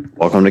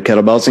Welcome to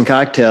Kettlebells and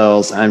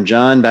Cocktails. I'm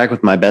John, back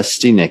with my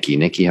bestie, Nikki.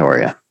 Nikki, how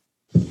are you?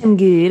 I'm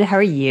good. How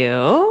are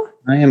you?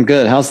 I am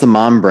good. How's the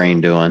mom brain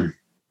doing?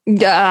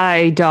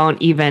 I don't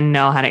even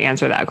know how to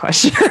answer that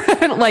question.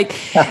 Like,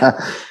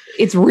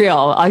 it's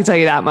real. I'll tell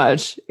you that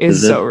much.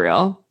 It's so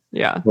real.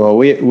 Yeah. Well,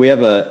 we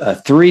have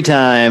a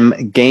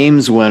 3-time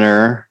games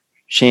winner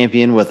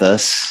champion with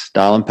us,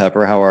 Dallin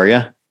Pepper. How are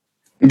you?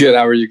 Good.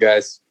 How are you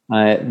guys?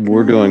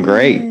 We're doing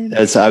great.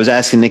 I was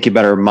asking Nikki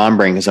about her mom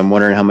brain because I'm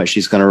wondering how much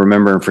she's going to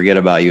remember and forget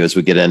about you as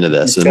we get into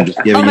this. So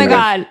oh my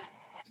God.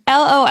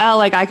 LOL,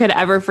 like I could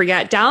ever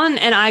forget. Dallin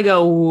and I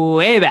go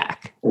way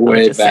back.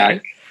 Way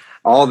back.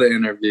 All the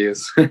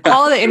interviews.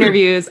 All the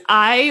interviews.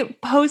 I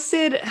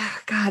posted,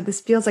 God,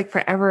 this feels like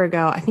forever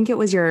ago. I think it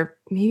was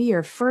maybe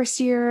your first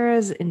year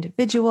as an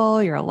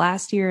individual, your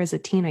last year as a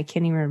teen. I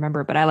can't even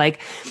remember, but I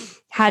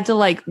had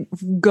to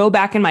go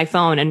back in my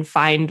phone and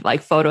find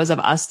photos of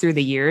us through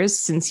the years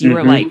since you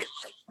were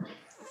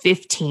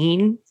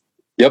 15.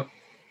 Yep.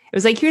 It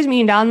was here's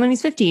me and Dallin when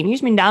he's 15.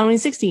 Here's me and Dallin when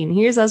he's 16.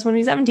 Here's us when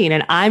he's 17.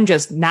 And I'm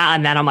just not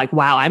on that. I'm like,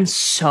 wow, I'm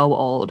so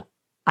old.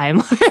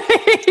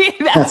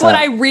 That's what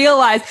I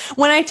realized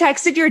when I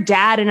texted your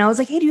dad and I was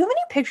like, hey, do you have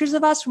any pictures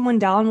of us from when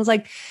Dallin was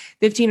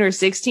 15 or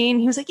 16?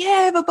 He was like, yeah,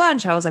 I have a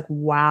bunch. I was like,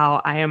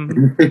 wow, I am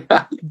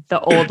the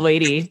old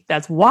lady.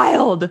 That's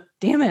wild.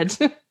 Damn it.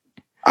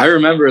 I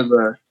remember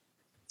the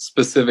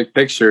specific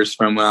pictures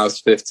from when I was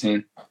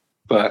 15,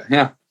 but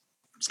yeah,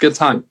 it's a good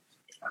time.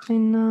 I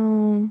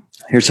know.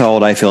 Here's how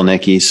old I feel,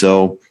 Nikki.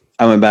 So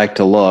I went back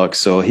to look.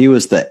 So he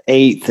was the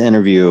 8th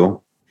interview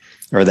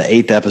or the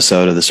 8th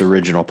episode of this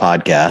original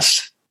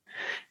podcast.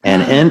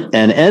 And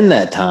in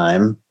that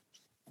time,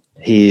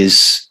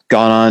 he's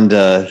gone on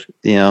to,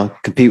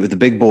 compete with the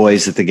big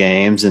boys at the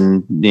games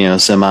and,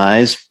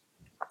 semis.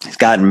 He's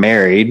gotten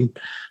married,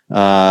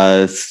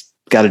 got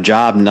a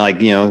job and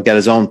got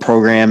his own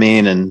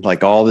programming and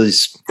all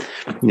these,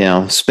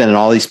 spending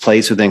all these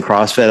plates within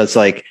CrossFit. It's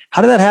like,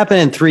 how did that happen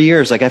in 3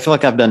 years? I feel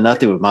like I've done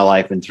nothing with my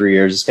life in 3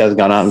 years. This guy's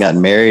gone out and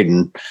gotten married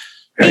and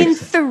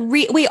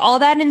all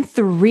that in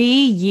 3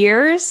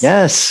 years?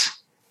 Yes.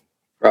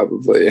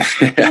 Probably.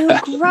 Ew,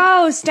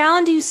 gross.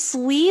 Dallin, do you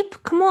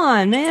sleep? Come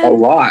on, man. A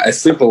lot. I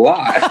sleep a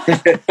lot.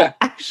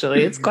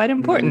 Actually, it's quite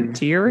important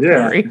to your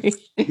recovery.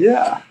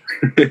 Yeah.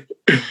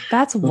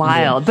 That's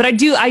wild. But I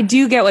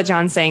do get what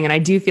John's saying. And I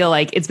do feel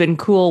like it's been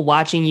cool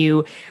watching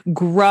you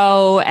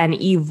grow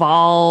and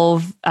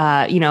evolve,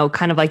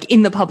 kind of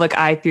in the public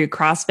eye through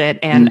CrossFit.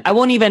 And I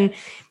won't even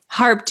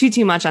harp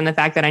too much on the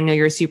fact that I know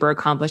you're a super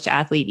accomplished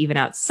athlete, even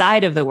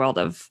outside of the world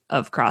of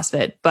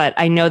CrossFit. But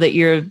I know that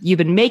you've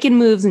been making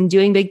moves and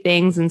doing big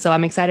things. And so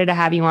I'm excited to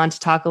have you on to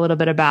talk a little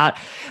bit about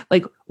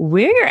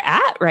where you're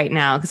at right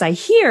now. Because I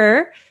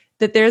hear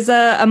that there's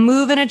a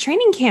move and a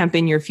training camp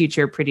in your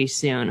future pretty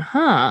soon,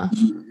 huh?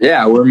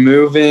 Yeah, we're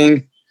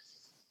moving.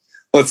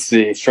 Let's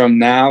see. From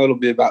now, it'll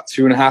be about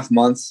 2.5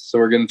 months. So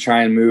we're going to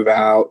try and move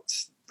out.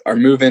 Our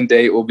move-in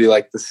date will be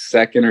the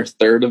 2nd or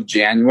 3rd of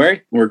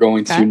January. We're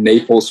going to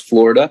Naples,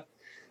 Florida,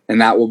 and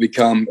that will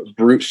become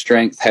Brute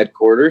Strength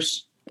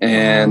headquarters.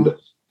 And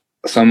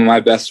some of my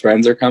best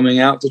friends are coming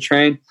out to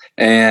train,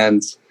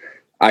 and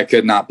I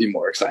could not be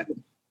more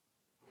excited.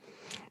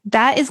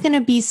 That is going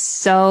to be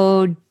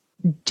so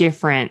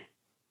different.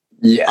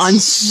 Yes. On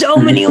so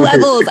many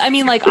levels. I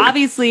mean,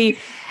 obviously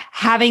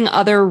having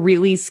other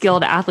really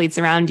skilled athletes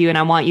around you. And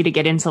I want you to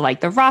get into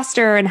the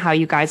roster and how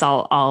you guys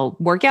all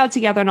work out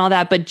together and all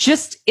that. But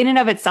just in and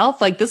of itself,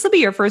 this will be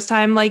your first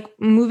time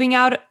moving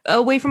out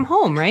away from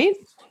home, right?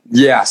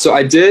 Yeah. So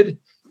I did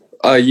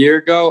a year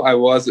ago. I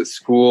was at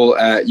school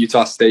at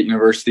Utah State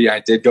University.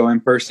 I did go in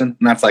person,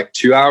 and that's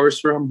 2 hours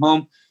from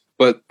home,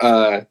 but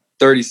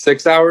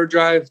 36-hour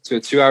drive to a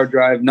 2-hour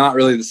drive, not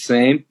really the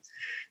same.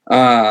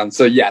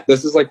 So yeah,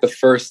 this is the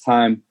first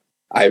time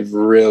I've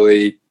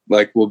really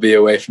will be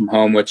away from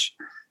home, which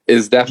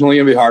is definitely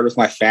gonna be hard with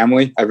my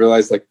family. I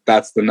realized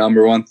that's the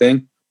number one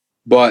thing,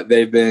 but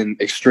they've been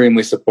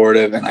extremely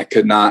supportive, and I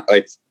could not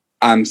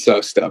I'm so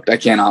stoked. I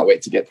cannot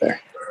wait to get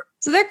there.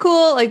 So they're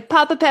cool.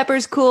 Papa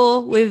Pepper's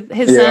cool with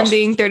his son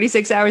being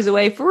 36 hours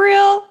away. For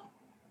real?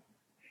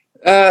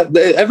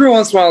 Every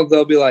once in a while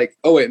they'll be like,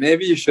 oh wait,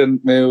 maybe you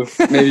shouldn't move.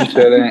 Maybe you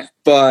shouldn't.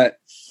 But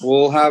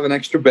we'll have an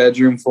extra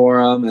bedroom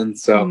for them. And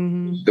so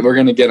we're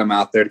going to get them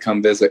out there to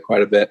come visit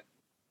quite a bit.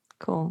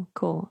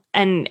 Cool.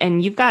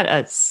 And you've got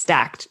a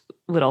stacked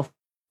little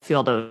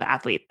field of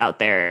athletes out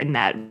there in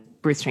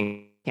that Brute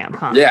Strength camp,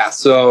 huh? Yeah.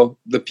 So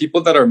the people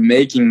that are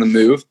making the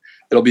move,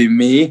 it'll be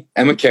me,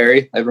 Emma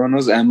Carey. Everyone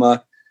knows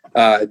Emma.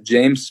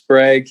 James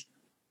Sprague.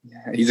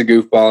 He's a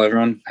goofball.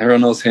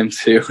 Everyone knows him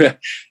too.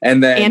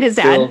 And his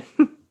dad.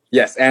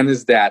 Yes, and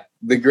his dad.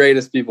 The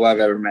greatest people I've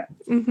ever met.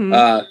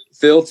 Mm-hmm.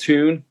 Phil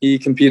Toon, he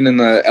competed in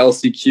the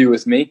LCQ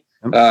with me.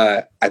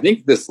 I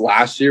think this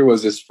last year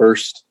was his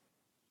first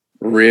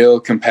real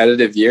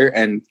competitive year,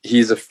 and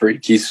he's a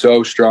freak. He's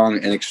so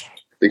strong and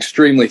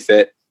extremely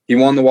fit. He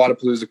won the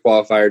Wodapalooza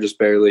qualifier just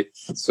barely.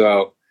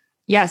 So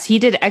Yes, he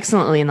did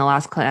excellently in the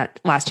last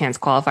chance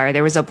qualifier.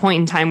 There was a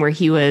point in time where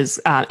he was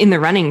in the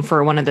running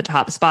for one of the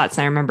top spots.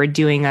 And I remember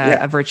doing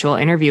a virtual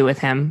interview with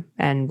him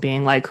and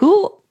being like,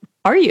 "Who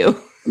are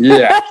you?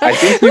 Yeah, I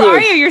think who are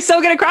you? You're so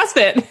good at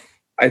CrossFit."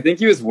 I think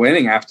he was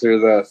winning after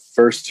the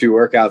first 2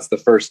 workouts the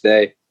first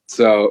day.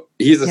 So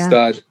he's a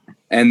stud.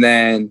 And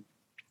then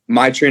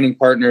my training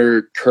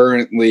partner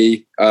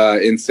currently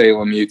in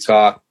Salem,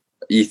 Utah,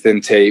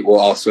 Ethan Tate, will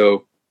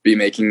also be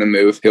making the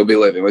move. He'll be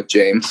living with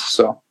James.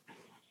 So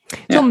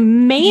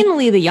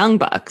mainly the young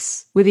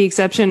bucks, with the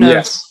exception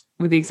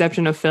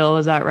of Phil.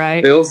 Is that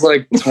right? Phil's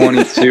like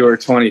 22 or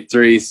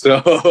 23. So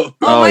he's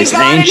God,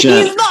 ancient.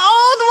 And he's the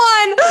old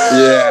one.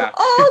 Yeah.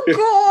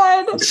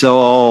 Oh God. So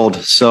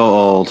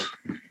old.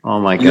 Oh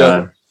my God.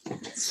 Yeah.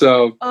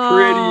 So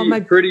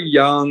pretty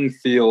young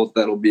field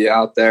that'll be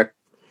out there.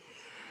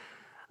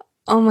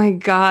 Oh my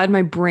God,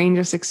 my brain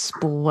just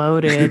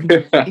exploded.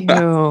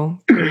 Ew.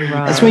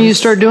 That's when you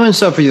start doing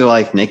stuff with your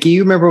life, Nikki.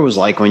 You remember what it was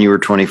like when you were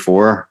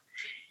 24,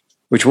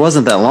 which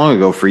wasn't that long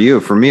ago for you.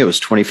 For me, it was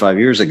 25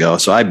 years ago.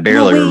 So I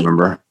barely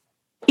remember.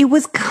 It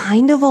was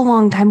kind of a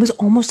long time. It was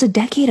almost a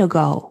decade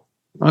ago.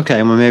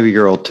 Okay, well, maybe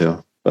you're old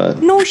too,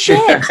 but no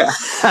shit.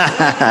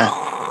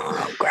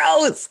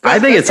 Gross. I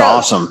think it's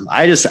awesome.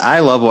 I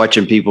love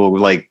watching people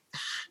like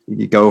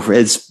you go for.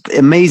 It's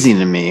amazing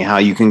to me how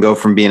you can go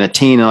from being a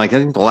teen. And like I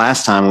think the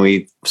last time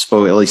we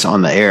spoke, at least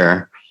on the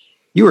air,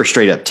 you were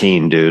straight up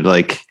teen, dude.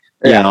 Like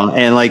you know,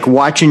 and like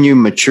watching you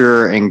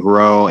mature and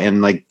grow,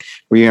 and like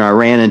I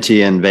ran into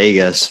you in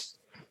Vegas,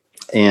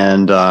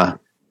 and I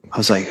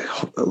was like,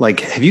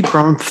 have you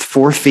grown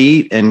 4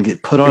 feet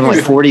and put on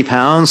like 40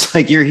 pounds?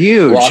 Like you're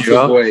huge. Lots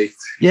of weight.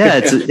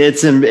 Yeah,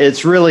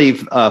 it's really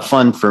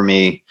fun for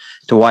me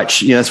to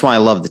watch. You know, that's why I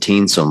love the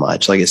teens so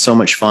much. Like it's so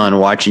much fun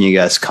watching you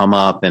guys come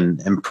up and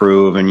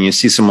improve. And you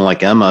see someone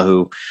like Emma,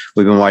 who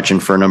we've been watching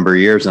for a number of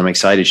years, and I'm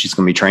excited she's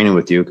going to be training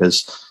with you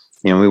because,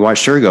 you know, we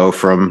watched her go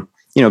from,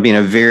 you know, being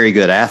a very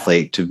good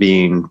athlete to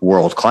being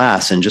world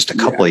class in just a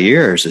couple of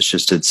years.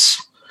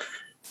 It's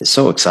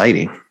so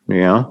exciting,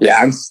 you know?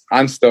 Yeah,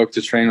 I'm stoked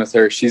to train with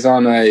her. She's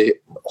on a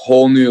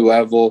whole new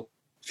level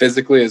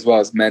physically as well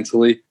as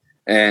mentally.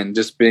 And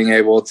just being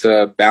able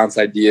to bounce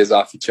ideas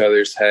off each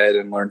other's head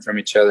and learn from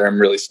each other. I'm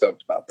really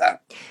stoked about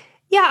that.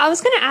 Yeah, I was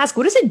going to ask,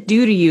 what does it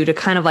do to you to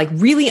kind of like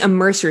really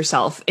immerse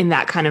yourself in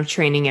that kind of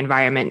training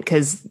environment?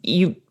 Because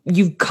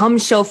you've come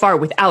so far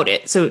without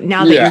it. So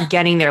now that you're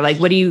getting there, like,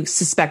 what do you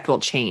suspect will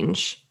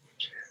change?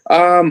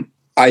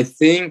 I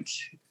think,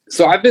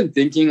 so I've been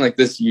thinking like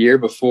this year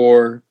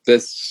before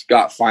this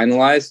got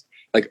finalized,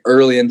 like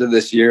early into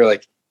this year,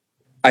 like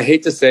I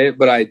hate to say it,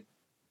 but I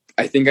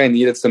think I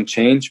needed some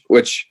change,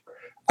 which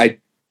I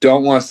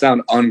don't want to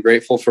sound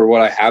ungrateful for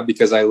what I have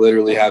because I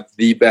literally have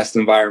the best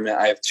environment.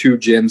 I have 2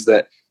 gyms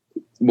that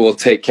will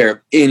take care of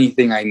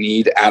anything I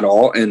need at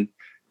all. And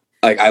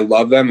like, I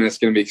love them and it's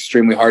going to be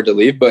extremely hard to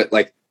leave, but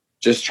like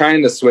just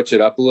trying to switch it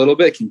up a little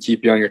bit can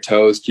keep you on your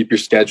toes, keep your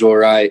schedule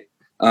right.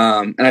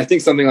 And I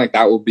think something like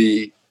that will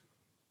be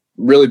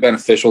really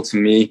beneficial to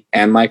me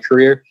and my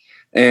career.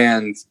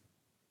 And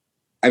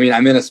I mean,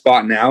 I'm in a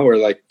spot now where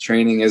like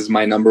training is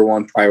my number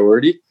 1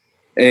 priority,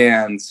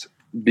 and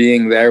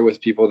being there with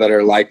people that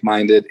are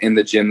like-minded in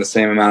the gym the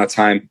same amount of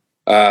time,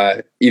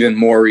 even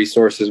more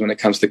resources when it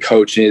comes to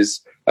coaches,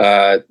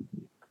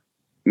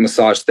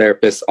 massage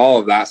therapists, all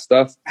of that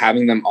stuff,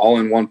 having them all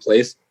in one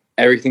place,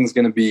 everything's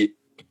going to be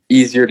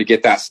easier to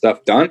get that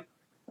stuff done.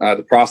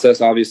 The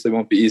process obviously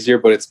won't be easier,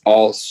 but it's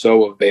all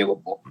so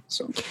available.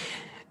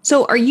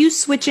 So are you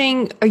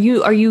switching? Are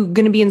you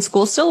going to be in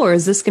school still, or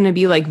is this going to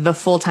be like the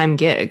full-time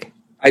gig?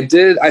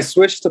 I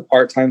switched to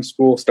part-time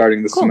school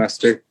starting the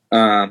semester.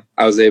 I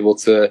was able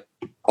to,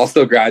 I'll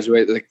still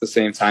graduate like the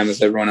same time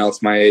as everyone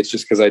else my age,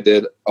 just because I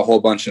did a whole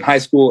bunch in high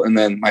school. And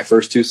then my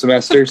first 2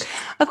 semesters,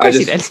 of course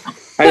you did.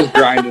 I just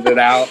grinded it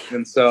out.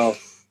 And so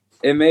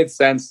it made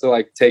sense to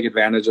like take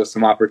advantage of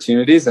some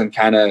opportunities and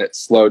kind of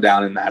slow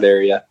down in that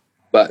area,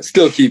 but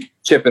still keep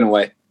chipping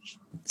away.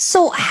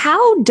 So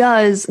how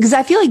does, because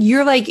I feel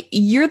like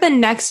you're the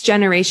next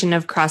generation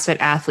of CrossFit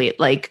athlete,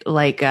 like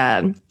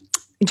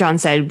John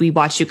said, we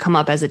watched you come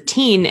up as a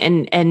teen,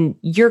 and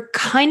you're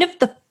kind of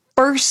the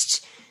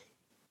first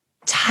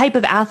type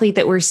of athlete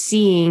that we're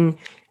seeing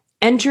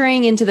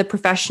entering into the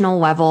professional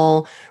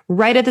level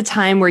right at the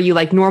time where you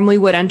like normally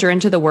would enter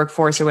into the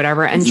workforce or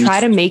whatever and try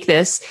to make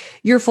this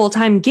your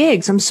full-time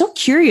gig. So I'm so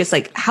curious,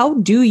 like, how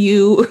do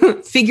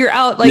you figure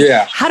out like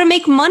how to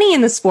make money in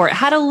the sport,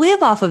 how to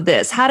live off of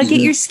this, how to get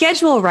your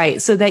schedule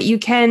right so that you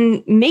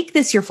can make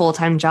this your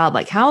full-time job?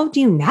 Like, how do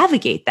you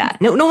navigate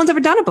that? No one's ever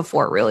done it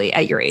before, really,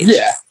 at your age.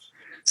 Yeah.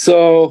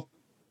 So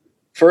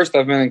first,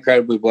 I've been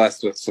incredibly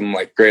blessed with some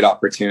like great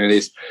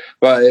opportunities,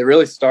 but it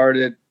really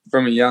started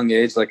from a young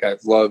age. Like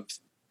I've loved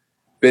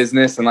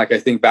business, and like I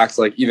think back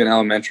to like even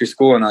elementary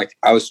school, and like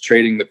I was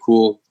trading the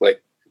cool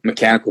like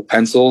mechanical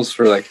pencils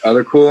for like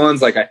other cool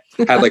ones. Like I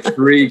had like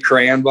 3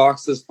 crayon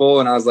boxes full,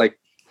 and I was like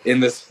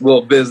in this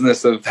little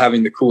business of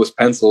having the coolest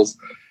pencils.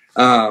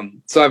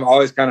 So I've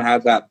always kind of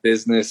had that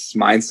business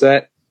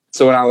mindset.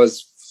 So when I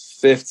was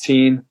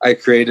 15, I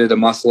created a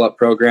muscle up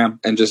program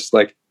and just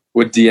like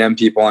would DM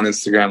people on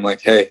Instagram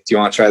like, hey, do you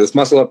want to try this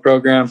muscle up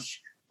program?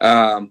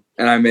 And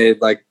I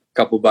made like a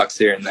couple bucks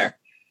here and there.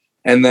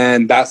 And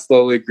then that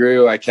slowly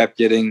grew. I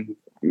kept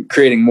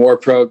creating more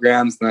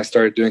programs, and I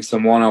started doing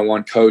some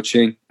one-on-one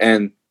coaching.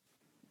 And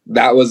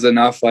that was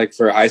enough, like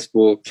for a high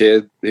school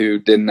kid who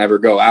didn't ever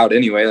go out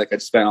anyway. Like I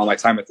just spent all my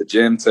time at the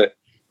gym to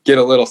get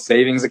a little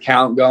savings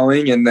account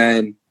going. And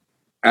then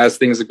as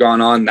things have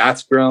gone on,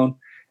 that's grown.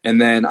 And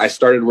then I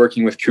started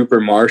working with Cooper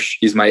Marsh.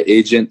 He's my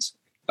agent.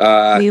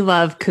 We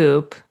love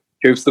Coop.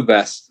 Coop's the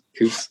best.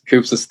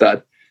 Coop's a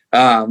stud.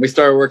 We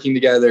started working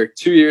together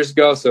 2 years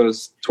ago. So it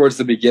was towards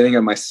the beginning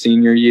of my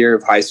senior year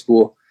of high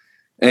school.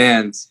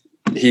 And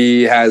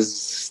he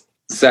has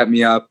set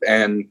me up,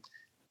 and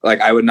like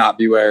I would not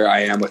be where I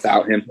am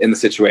without him in the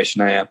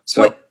situation I am.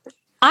 So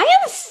I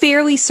am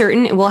fairly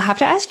certain, we'll have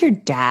to ask your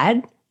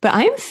dad, but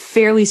I am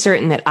fairly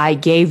certain that I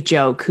gave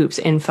Joe Coop's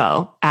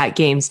info at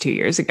games 2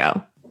 years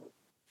ago.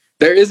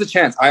 There is a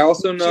chance. I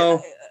also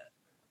know.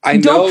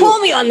 Don't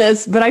quote me on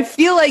this, but I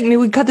feel like maybe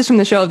we cut this from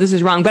the show if this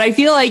is wrong. But I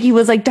feel like he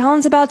was like,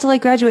 Don's about to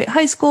like graduate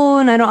high school,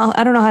 and I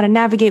don't know how to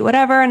navigate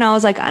whatever. And I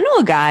was like, I know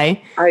a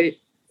guy.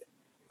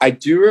 I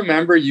do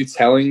remember you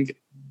telling.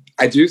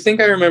 I do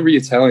think I remember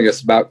you telling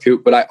us about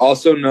Coop, but I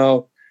also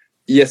know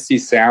ESC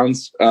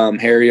Sounds,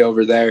 Harry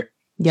over there.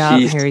 Yeah,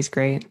 Harry's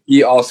great.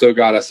 He also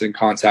got us in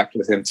contact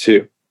with him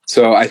too.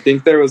 So I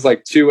think there was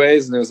like 2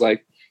 ways, and it was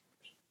like,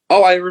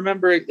 oh, I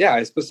remember. Yeah,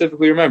 I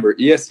specifically remember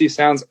ESC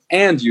Sounds,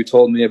 and you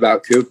told me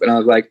about Coop, and I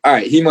was like, all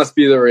right, he must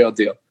be the real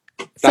deal.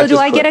 So do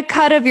I get a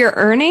cut of your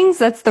earnings?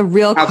 That's the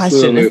real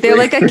question. Is there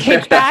like a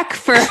kickback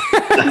for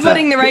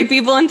putting the right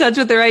people in touch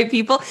with the right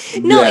people?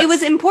 No, yes. It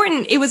was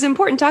important. It was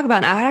important to talk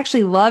about. And I'd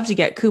actually love to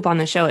get Coop on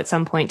the show at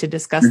some point to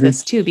discuss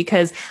this too,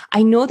 because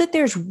I know that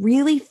there's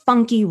really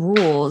funky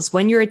rules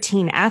when you're a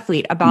teen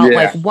athlete about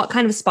like what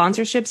kind of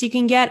sponsorships you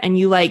can get. And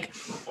you like,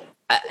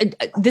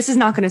 this is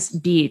not going to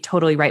be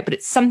totally right, but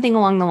it's something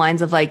along the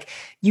lines of like,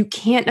 you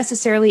can't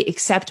necessarily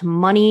accept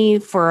money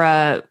for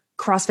a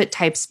CrossFit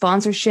type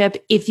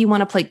sponsorship if you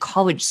want to play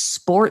college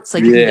sports.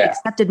 Like if you get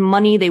accepted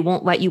money, they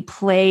won't let you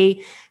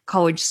play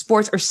college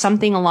sports or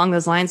something along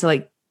those lines. So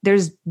like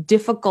there's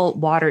difficult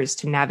waters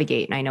to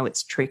navigate, and I know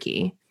it's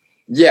tricky.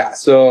 Yeah.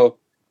 So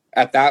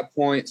at that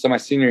point, so my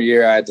senior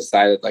year, I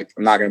decided like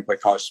I'm not going to play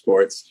college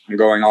sports. I'm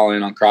going all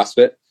in on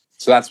CrossFit.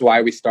 So that's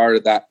why we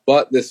started that.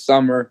 But this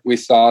summer we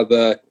saw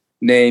the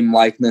name,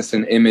 likeness,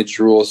 and image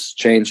rules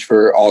change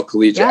for all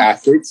collegiate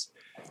athletes.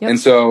 Yep. And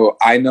so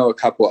I know a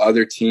couple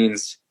other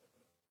teens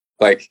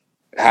like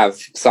have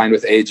signed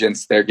with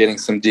agents. They're getting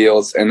some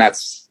deals, and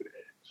that's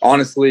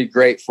honestly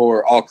great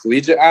for all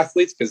collegiate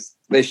athletes because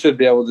they should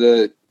be able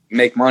to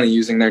make money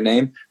using their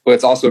name. But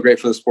it's also great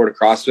for the sport of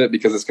CrossFit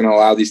because it's going to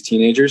allow these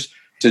teenagers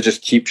to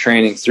just keep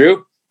training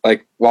through.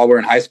 Like while we're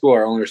in high school,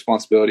 our only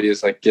responsibility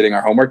is like getting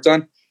our homework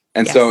done.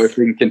 And so if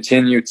we can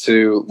continue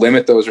to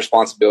limit those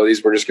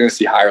responsibilities, we're just going to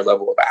see higher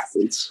level of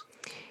athletes.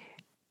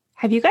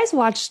 Have you guys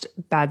watched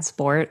Bad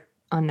Sport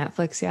on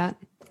Netflix yet?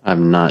 I've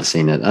not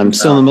seen it. I'm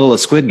still in the middle of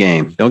Squid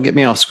Game. Don't get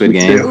me off Squid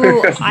Game.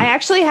 Ooh, I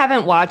actually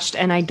haven't watched,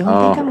 and I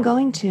don't think I'm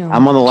going to.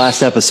 I'm on the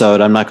last episode.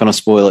 I'm not going to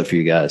spoil it for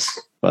you guys,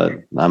 but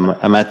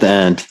I'm at the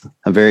end.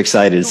 I'm very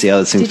excited to see how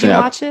this thing's going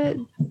to watch it?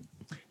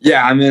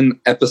 Yeah, I'm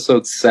in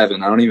episode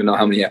 7. I don't even know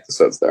how many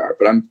episodes there are,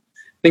 but I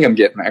think I'm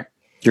getting there.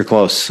 You're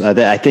close.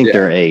 I think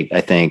there are 8.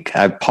 I think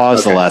I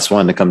paused the last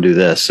one to come do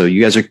this. So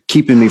you guys are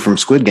keeping me from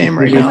Squid Game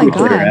right now. Oh my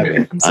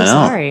God. I'm so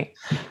sorry.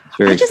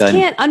 I just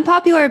can't.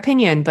 Unpopular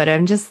opinion, but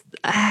I'm just.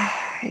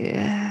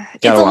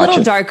 It's a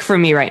little dark for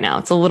me right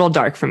now.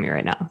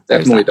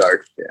 Definitely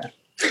dark.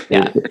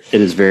 Yeah. It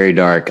is very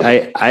dark.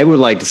 I would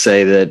like to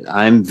say that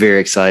I'm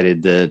very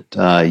excited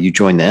that you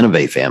joined the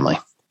Innovate family.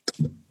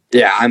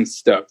 Yeah, I'm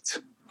stoked.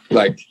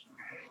 Like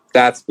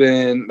that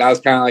was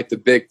kind of like the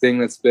big thing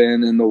that's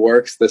been in the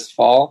works this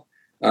fall.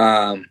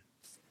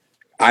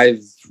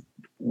 I've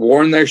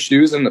worn their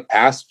shoes in the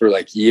past for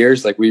like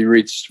years. Like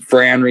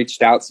Fran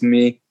reached out to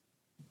me.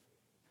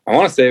 I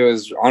want to say it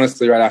was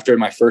honestly right after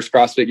my first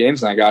CrossFit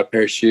Games, and I got a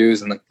pair of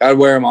shoes, and I'd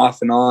wear them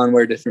off and on,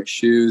 wear different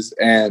shoes,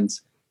 and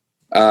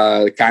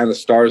kind of the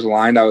stars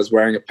aligned. I was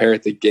wearing a pair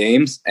at the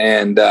games,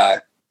 and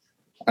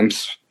I'm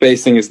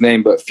spacing his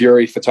name, but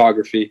Fury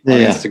Photography on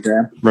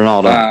Instagram.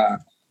 Ronaldo.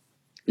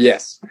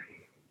 Yes.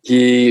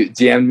 He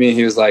DM'd me.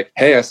 He was like,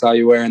 hey, I saw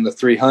you wearing the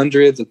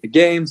 300s at the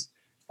games.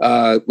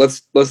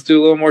 Let's do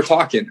a little more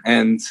talking.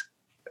 And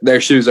their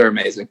shoes are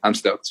amazing. I'm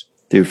stoked.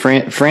 Dude,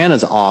 Fran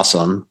is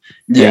awesome.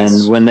 Yes.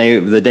 And when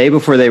the day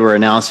before they were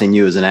announcing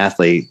you as an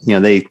athlete,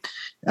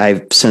 I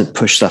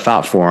pushed stuff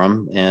out for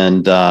them,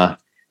 and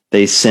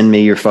they send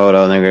me your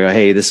photo, and they go,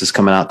 hey, this is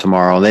coming out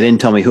tomorrow. And they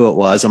didn't tell me who it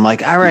was. I'm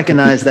like, I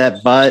recognize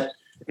that butt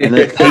and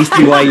that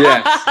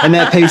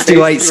pasty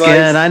white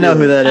skin. I know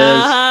who that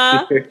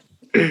is.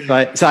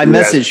 So I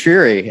messaged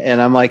Fury,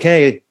 and I'm like,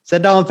 hey, is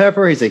that Don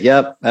Pepper? He's like,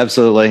 yep,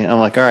 absolutely. And I'm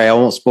like, all right, I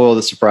won't spoil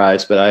the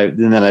surprise, but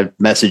then I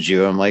messaged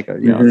you. I'm like,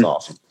 it's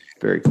awesome.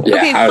 Very cool. Yeah,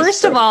 okay,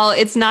 first of all,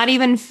 it's not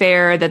even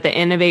fair that the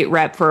Innovate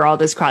rep for all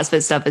this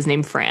CrossFit stuff is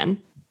named Fran.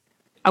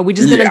 Are we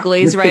just going to Yeah.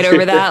 glaze right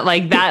over that?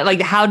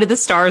 Like how did the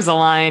stars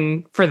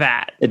align for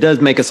that? It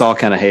does make us all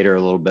kind of hate her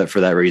a little bit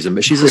for that reason,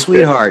 but she's a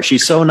sweetheart.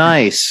 She's so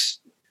nice.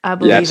 I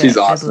believe it. she's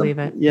awesome. I believe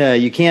it. Yeah,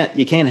 you can't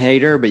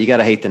hate her, but you got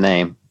to hate the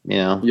name. You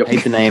know, Yep.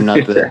 hate the name,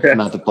 not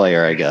the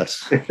player, I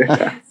guess.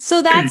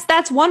 So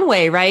that's one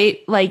way, right?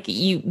 Like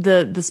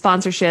the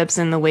sponsorships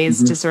and the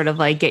ways to sort of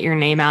like get your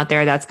name out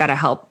there. That's got to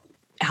help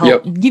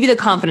Yep. give you the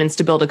confidence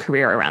to build a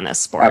career around this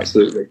sport.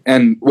 Absolutely.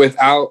 And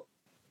without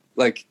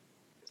like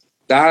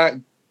that,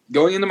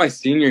 going into my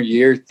senior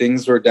year,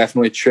 things were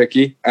definitely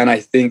tricky. And I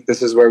think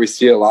this is where we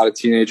see a lot of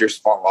teenagers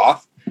fall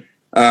off.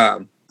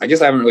 I guess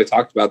I haven't really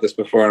talked about this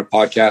before on a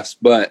podcast,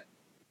 but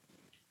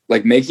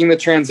like making the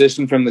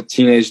transition from the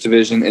teenage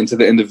division into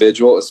the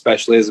individual,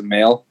 especially as a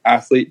male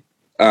athlete,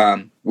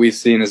 we've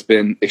seen has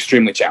been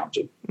extremely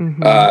challenging.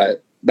 Mhm.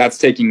 That's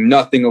taking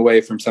nothing away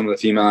from some of the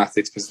female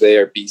athletes because they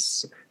are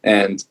beasts.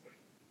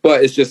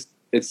 But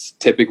it's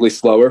typically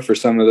slower for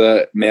some of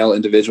the male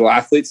individual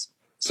athletes.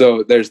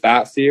 So there's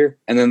that fear.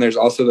 And then there's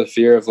also the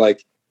fear of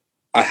like,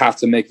 I have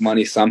to make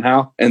money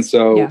somehow. And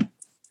so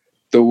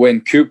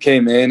when Coop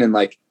came in and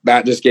like,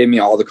 that just gave me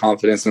all the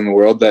confidence in the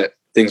world that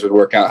things would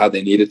work out how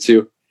they needed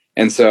to.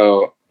 And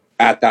so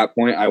at that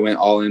point I went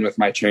all in with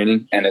my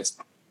training and it's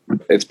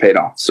paid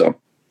off. So.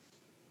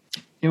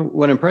 You know,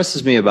 what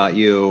impresses me about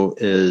you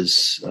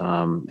is,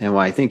 and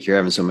why I think you're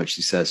having so much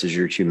success is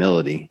your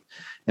humility,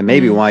 and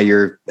maybe why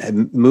you're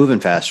moving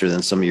faster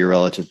than some of your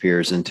relative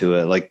peers into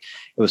it. Like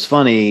it was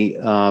funny, you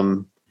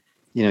know,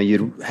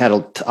 you'd had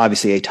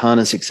obviously a ton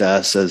of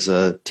success as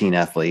a teen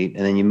athlete,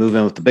 and then you move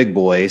in with the big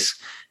boys.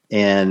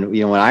 And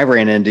you know, when I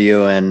ran into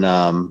you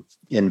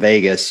in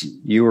Vegas,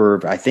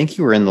 I think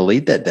you were in the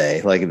lead that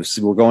day. Like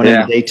we're going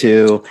into day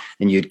 2,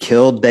 and you'd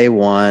killed day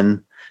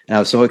 1. And I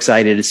was so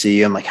excited to see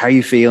you. I'm like, how are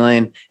you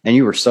feeling? And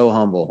you were so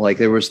humble. Like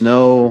there was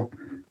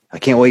I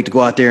can't wait to go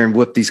out there and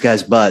whip these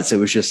guys' butts. It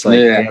was just like,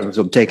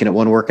 I'm taking it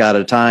one workout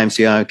at a time,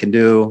 see how I can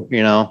do,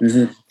 you know?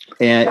 Mm-hmm.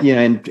 And, you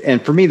know,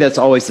 and for me, that's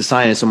always the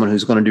sign of someone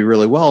who's going to do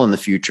really well in the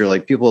future.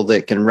 Like people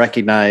that can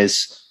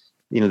recognize,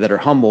 you know, that are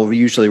humble,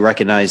 usually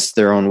recognize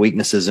their own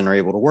weaknesses and are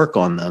able to work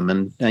on them.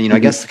 And you know, I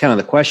guess kind of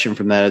the question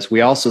from that is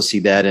we also see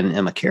that in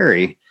Emma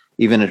Carey,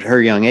 even at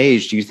her young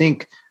age. Do you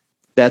think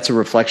that's a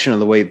reflection of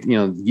the way, you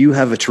know, you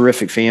have a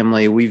terrific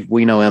family?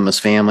 We know Emma's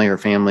family. Her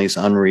family's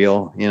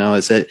unreal. You know,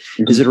 is it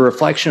a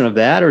reflection of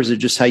that, or is it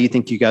just how you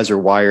think you guys are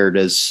wired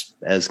as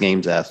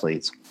games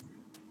athletes?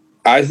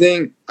 I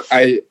think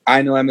I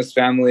know Emma's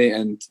family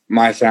and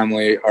my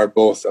family are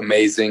both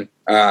amazing.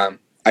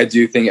 I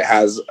do think it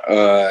has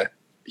a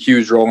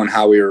huge role in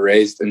how we were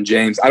raised. And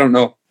James, I don't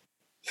know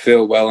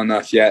Phil well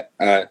enough yet,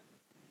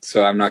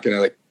 so I'm not going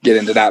to like get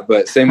into that.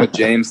 But same with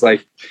James,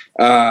 like.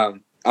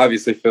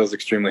 Obviously Phil's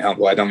extremely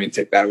humble. I don't mean to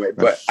take that away,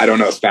 but I don't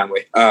know his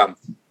family.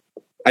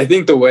 I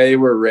think the way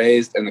we're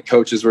raised and the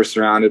coaches we're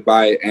surrounded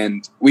by,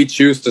 and we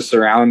choose to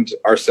surround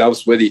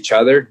ourselves with each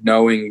other,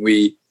 knowing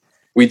we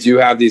do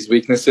have these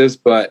weaknesses,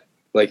 but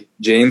like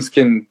James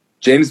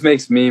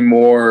makes me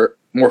more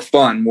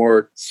fun,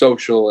 more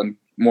social and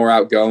more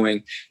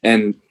outgoing.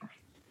 And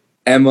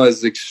Emma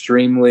is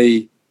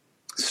extremely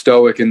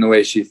stoic in the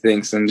way she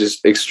thinks and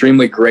just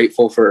extremely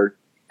grateful for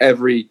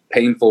every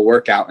painful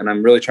workout, and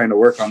I'm really trying to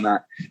work on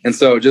that. And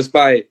so just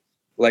by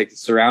like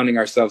surrounding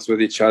ourselves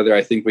with each other,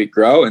 I think we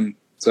grow. And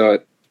so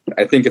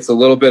I think it's a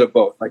little bit of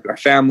both, like our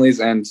families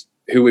and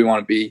who we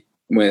want to be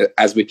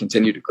as we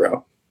continue to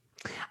grow.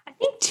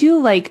 I think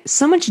too, like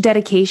so much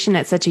dedication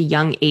at such a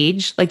young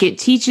age, like it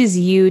teaches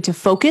you to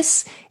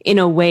focus in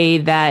a way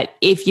that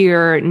if you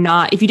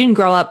didn't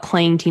grow up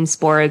playing team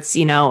sports,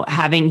 you know,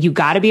 you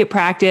got to be at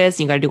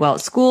practice, you got to do well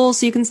at school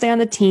so you can stay on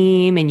the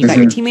team, and you got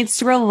your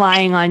teammates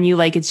relying on you.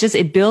 Like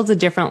it builds a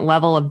different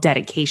level of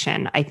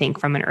dedication, I think,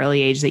 from an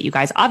early age that you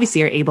guys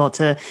obviously are able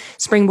to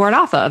springboard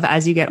off of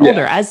as you get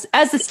older, as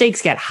the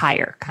stakes get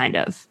higher, kind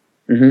of.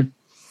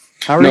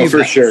 Mm-hmm.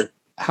 For sure.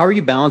 How are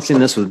you balancing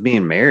this with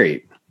being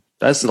married?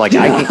 That's like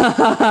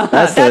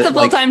that's a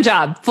full-time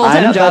job.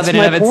 Full-time job in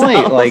and of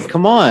itself. Like,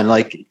 come on,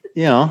 like,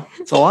 you know,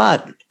 it's a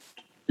lot.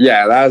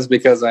 Yeah, that is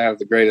because I have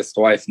the greatest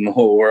wife in the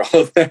whole world.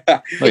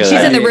 She's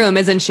in the room,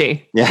 isn't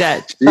she?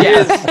 Yeah. She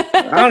is.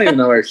 I don't even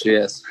know where she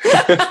is.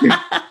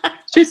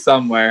 She's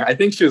somewhere. I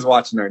think she was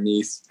watching our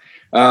niece.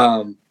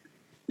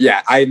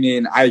 Yeah, I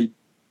mean,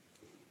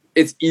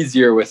 it's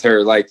easier with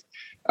her. Like,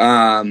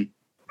 I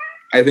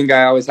think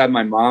I always had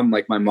my mom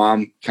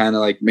kind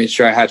of like made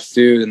sure I had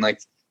food, and like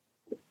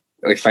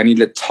if I need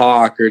to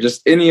talk or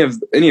just any of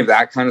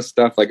that kind of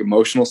stuff, like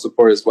emotional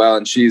support as well.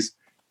 And she's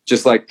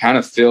just like kind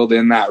of filled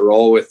in that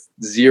role with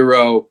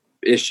zero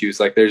issues.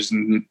 Like there's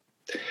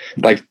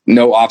like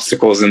no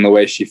obstacles in the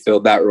way she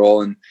filled that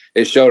role. And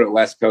it showed at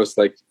West Coast.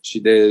 Like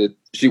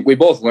we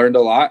both learned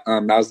a lot.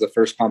 That was the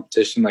first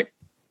competition. Like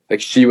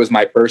she was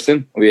my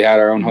person. We had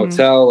our own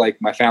hotel.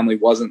 Like my family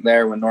wasn't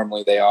there when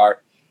normally they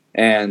are.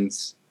 And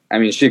I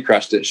mean, she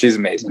crushed it. She's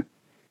amazing.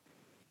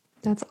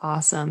 That's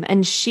awesome.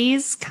 And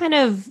she's kind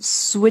of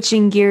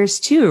switching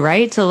gears too,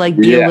 right? To like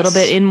be a little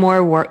bit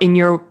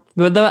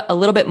a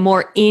little bit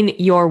more in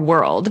your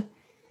world.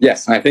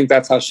 Yes, and I think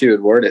that's how she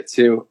would word it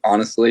too,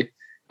 honestly.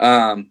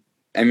 I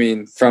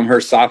mean, from her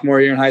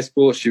sophomore year in high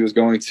school, she was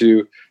going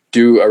to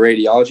do a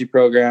radiology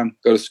program,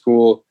 go to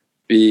school,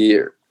 be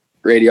a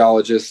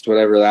radiologist,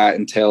 whatever that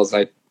entails.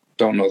 I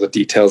don't know the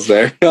details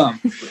there.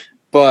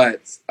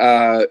 But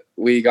I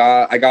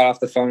got off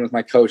the phone with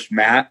my coach,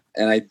 Matt,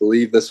 and I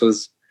believe this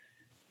was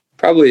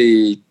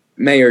probably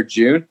May or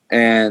June.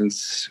 And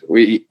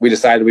we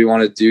decided we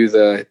wanted to do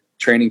the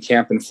training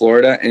camp in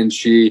Florida, and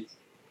she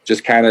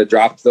just kind of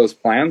dropped those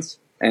plans.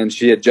 And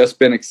she had just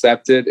been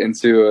accepted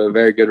into a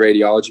very good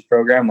radiology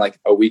program like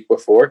a week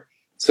before.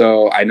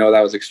 So I know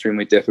that was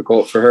extremely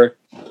difficult for her.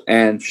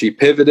 And she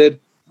pivoted.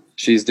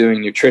 She's doing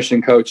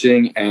nutrition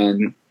coaching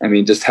and, I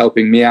mean, just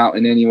helping me out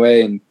in any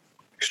way, and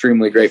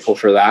extremely grateful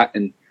for that.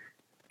 And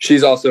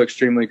she's also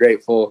extremely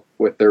grateful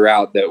with the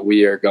route that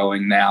we are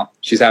going now.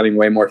 She's having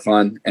way more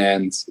fun,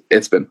 and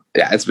it's been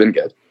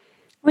good.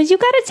 Well, you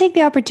got to take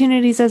the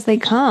opportunities as they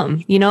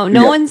come. You know,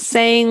 no one's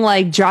saying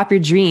like drop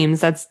your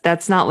dreams.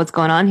 That's not what's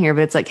going on here.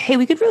 But it's like, hey,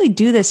 we could really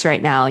do this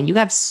right now. And you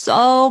have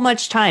so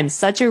much time,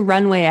 such a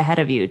runway ahead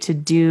of you to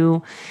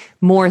do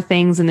more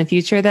things in the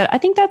future that I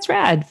think that's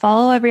rad.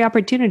 Follow every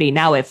opportunity.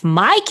 Now, if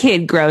my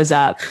kid grows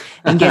up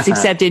and gets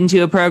accepted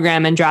into a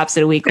program and drops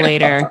it a week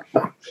later,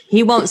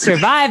 he won't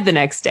survive the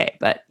next day.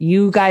 But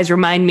you guys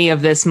remind me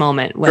of this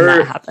moment when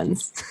that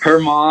happens.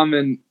 Her mom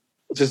and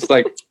just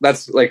like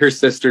that's like her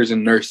sister's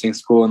in nursing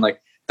school, and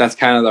like that's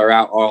kind of the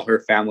route all her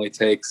family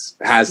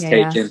has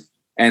taken.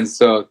 And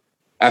so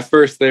at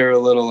first they were a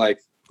little like,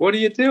 what are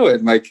you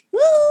doing? Like,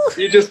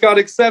 you just got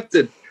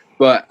accepted.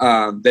 But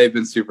they've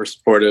been super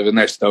supportive, and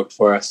they're stoked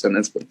for us, and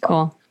it's been fun.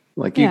 Cool.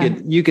 Like you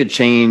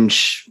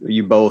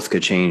both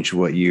could change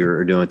what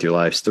you're doing with your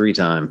lives 3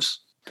 times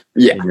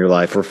in your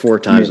life, or 4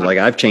 times. Like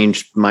I've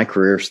changed my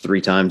careers 3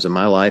 times in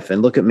my life,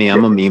 and look at me,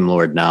 I'm a meme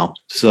lord now.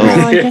 So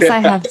I guess I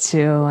have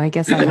to.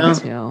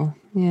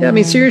 Yeah. I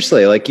mean,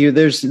 seriously, like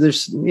there's,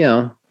 you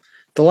know,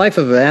 the life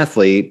of an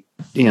athlete,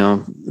 you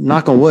know,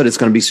 knock on wood, it's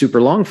going to be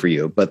super long for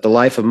you, but the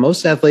life of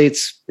most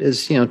athletes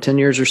is, you know, 10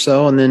 years or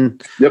so. And then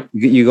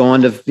you go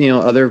on to, you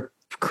know, other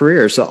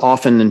careers, so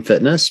often in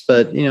fitness,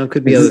 but, you know, it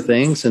could be other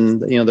things,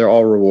 and, you know, they're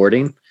all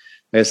rewarding.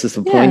 I guess that's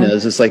the point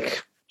is, it's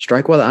like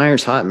strike while the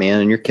iron's hot,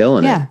 man, and you're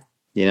killing it.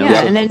 You know?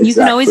 Yeah, and then you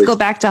can always go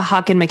back to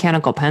Huck and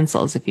mechanical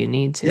pencils if you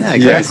need to. Yeah,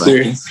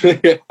 exactly.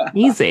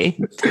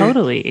 Easy.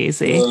 Totally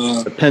easy.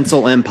 The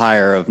pencil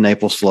empire of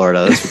Naples,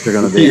 Florida. That's what they're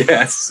going to be.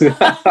 Yes.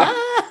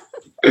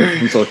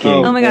 Pencil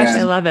king. Oh my gosh,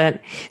 I love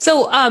it.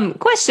 So,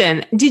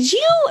 question, did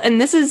you,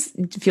 and this is,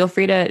 feel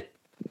free to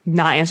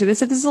not answer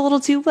this if this is a little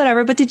too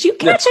whatever, but did you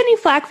catch any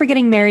flack for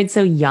getting married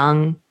so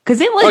young? Because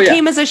it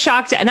came as a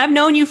shock to, and I've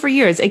known you for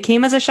years. It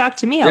came as a shock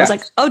to me. I was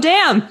like, oh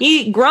damn,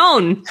 he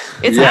grown.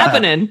 It's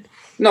happening.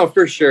 No,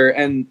 for sure.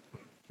 And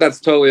that's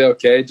totally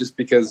okay, just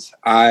because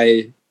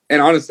and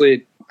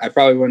honestly, I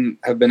probably wouldn't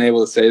have been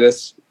able to say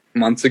this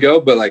months ago,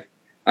 but like,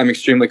 I'm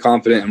extremely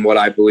confident in what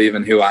I believe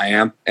and who I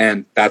am.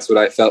 And that's what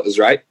I felt was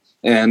right.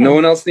 And no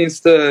one else needs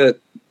to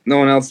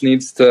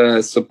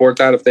support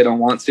that if they don't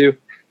want to.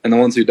 And the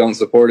ones who don't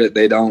support it,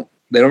 they don't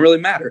really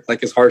matter.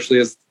 Like, as harshly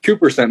as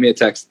Cooper sent me a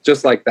text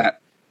just like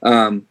that,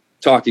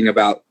 talking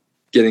about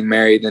getting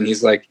married. And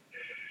he's like,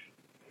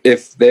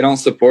 if they don't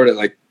support it,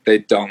 like, they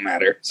don't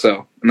matter.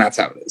 So, and that's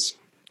how it is.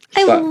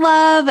 I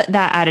love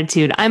that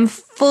attitude. I'm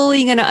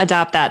fully going to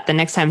adopt that the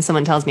next time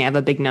someone tells me I have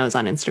a big nose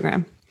on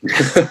Instagram.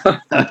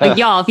 Like,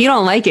 y'all, if you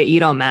don't like it,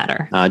 you don't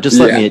matter. Just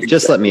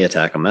let me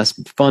attack them. That's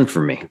fun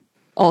for me.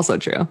 Also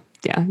true.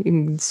 Yeah, you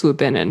can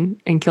swoop in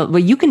and kill. Well,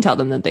 you can tell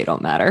them that they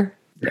don't matter.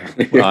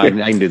 Well, I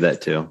can do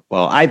that too.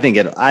 Well, I think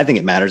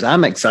it matters.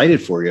 I'm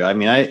excited for you. I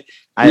mean, I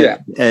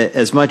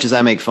as much as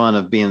I make fun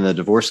of being the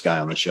divorce guy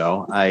on the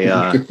show,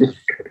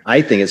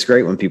 I think it's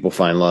great when people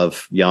find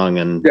love young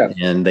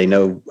and they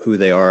know who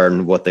they are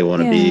and what they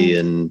want to be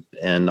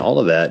and all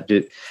of that.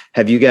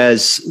 Have you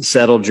guys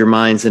settled your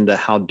minds into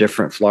how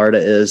different Florida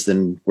is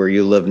than where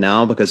you live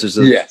now? Because there's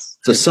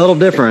a subtle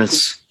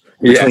difference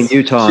between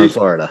Utah and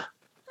Florida.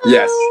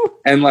 Yes.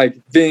 And like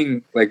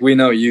being like, we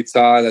know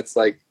Utah, that's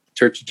like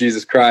Church of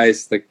Jesus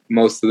Christ, like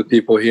most of the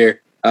people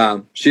here.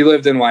 She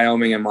lived in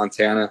Wyoming and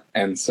Montana.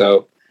 And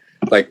so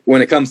like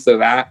when it comes to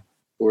that,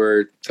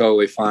 we're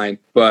totally fine.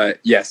 But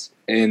yes,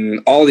 in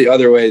all the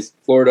other ways,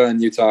 Florida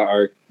and Utah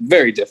are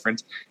very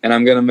different. And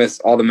I'm going to miss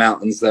all the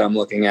mountains that I'm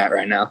looking at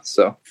right now.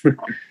 So,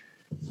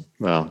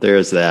 well,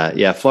 there's that.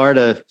 Yeah.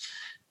 Florida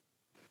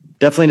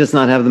definitely does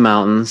not have the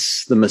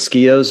mountains. The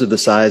mosquitoes are the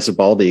size of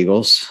bald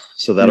eagles.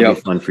 So that'll be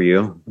fun for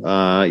you.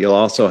 You'll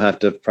also have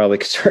to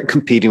probably start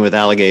competing with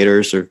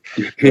alligators or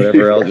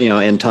whatever else, you know,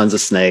 and tons of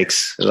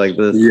snakes. Like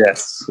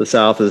the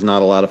South is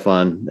not a lot of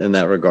fun in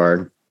that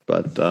regard,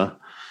 but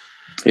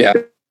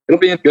it'll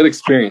be a good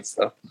experience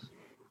though.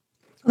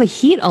 The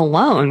heat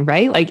alone,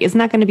 right? Like, isn't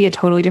that going to be a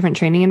totally different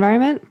training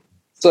environment?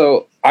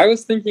 So I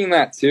was thinking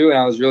that too. And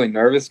I was really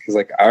nervous because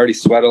like I already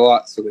sweat a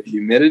lot. So the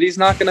humidity's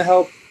not going to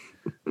help.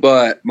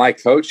 But my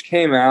coach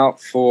came out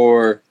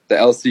for the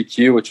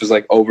LCQ, which was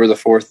like over the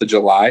 4th of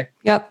July.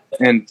 Yep.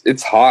 And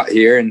it's hot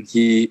here. And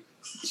he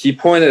he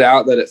pointed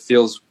out that it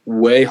feels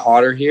way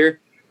hotter here,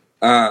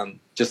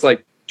 just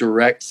like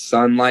direct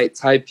sunlight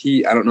type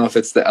heat. I don't know if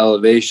it's the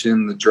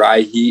elevation, the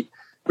dry heat,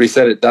 but he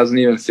said it doesn't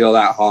even feel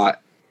that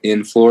hot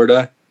in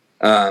Florida.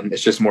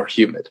 It's just more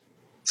humid.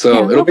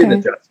 So it'll be an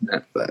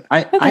adjustment. But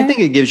I think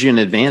it gives you an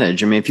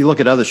advantage. I mean, if you look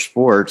at other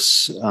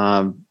sports,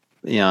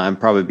 I'm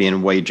probably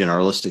being way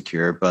generalistic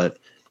here, but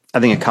I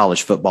think in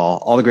college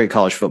football, all the great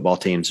college football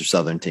teams are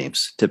Southern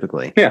teams,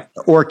 typically. Yeah.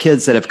 Or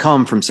kids that have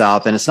come from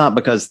South. And it's not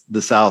because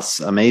the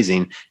South's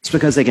amazing. It's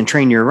because they can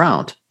train year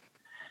round.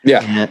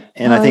 Yeah.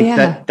 And I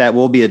think that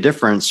will be a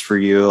difference for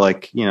you.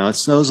 Like, it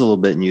snows a little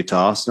bit in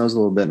Utah, snows a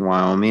little bit in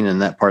Wyoming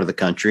and that part of the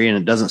country. And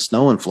it doesn't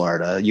snow in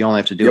Florida. You only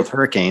have to deal with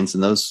hurricanes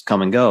and those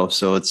come and go.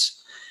 So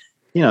it's,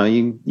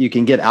 you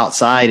can get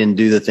outside and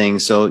do the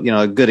things. So,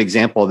 a good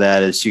example of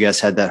that is you guys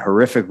had that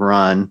horrific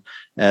run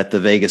at the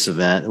Vegas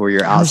event where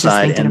you're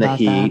outside in the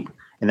heat.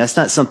 And that's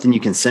not something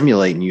you can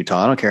simulate in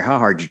Utah. I don't care how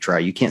hard you try.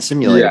 You can't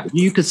simulate it.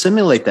 You could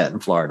simulate that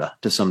in Florida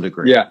to some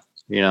degree.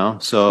 Yeah.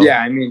 So. Yeah.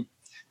 I mean,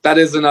 that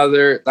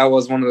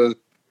was one of the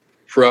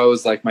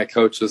pros, like my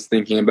coach was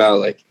thinking about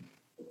like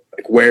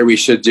where we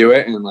should do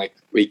it. And like,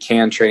 we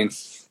can train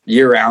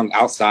year round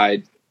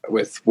outside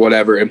with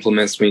whatever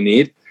implements we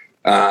need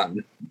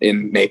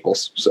in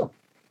Naples. So.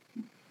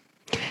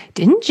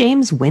 Didn't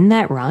James win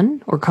that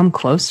run or come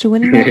close to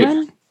winning that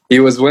run? He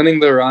was winning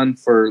the run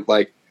for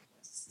like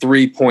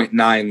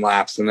 3.9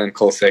 laps, and then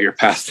Cole Sager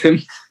passed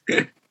him.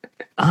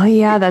 Oh,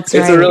 yeah, that's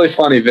right. It's a really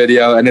funny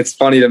video, and it's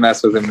funny to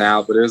mess with him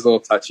now, but it was a little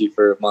touchy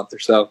for a month or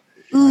so.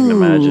 Ooh, I can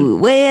imagine.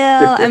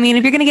 Well, I mean,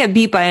 if you're going to get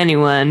beat by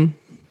anyone.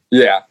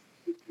 Yeah.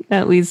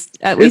 At least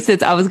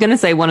it's, I was going to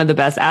say one of the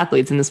best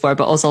athletes in the sport,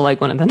 but also like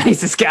one of the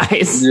nicest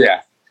guys.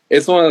 Yeah.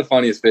 It's one of the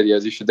funniest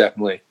videos. You should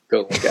definitely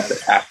go look at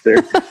it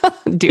after.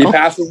 He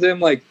passes him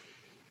like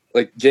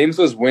James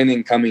was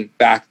winning coming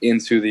back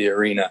into the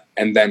arena,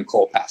 and then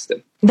Cole passed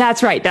him.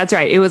 That's right.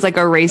 It was like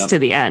a race to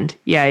the end.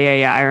 Yeah.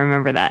 I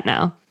remember that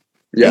now.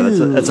 Yeah,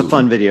 that's a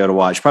fun video to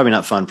watch. Probably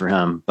not fun for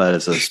him, but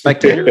as a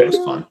spectator, it was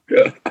fun.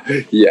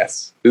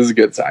 Yes, it was a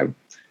good time.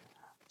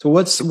 So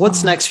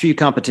what's next for you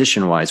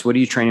competition wise? What are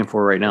you training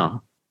for right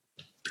now?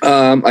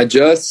 I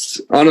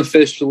just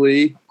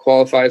unofficially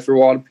qualified for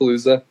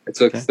Wodapalooza. I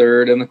took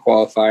third in the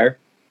qualifier.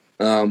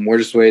 We're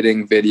just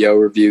waiting video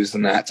reviews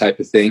and that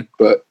type of thing,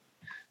 but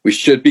we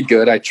should be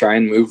good. I try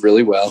and move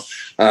really well.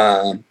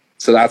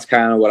 So that's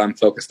kind of what I'm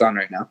focused on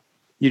right now.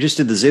 You just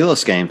did the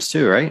Zealous Games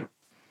too, right?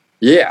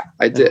 Yeah,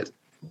 I did.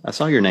 I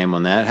saw your name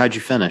on that. How'd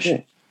you finish?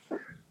 Yeah.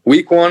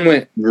 Week 1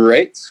 went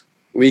great.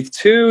 Week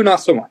 2, not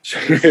so much.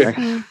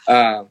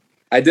 I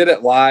did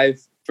it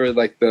live for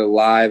like the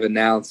live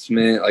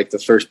announcement, like the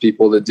first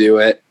people to do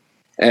it.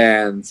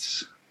 And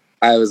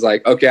I was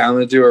like, okay, I'm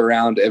going to do a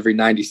round every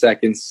 90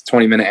 seconds,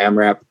 20-minute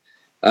AMRAP.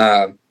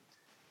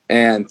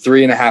 And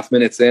 3.5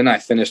 minutes in, I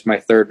finished my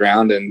third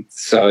round. And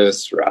so it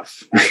was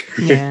rough.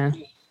 Yeah.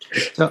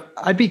 So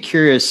I'd be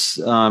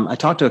curious. I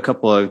talked to a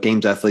couple of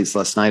games athletes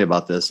last night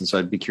about this. And so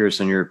I'd be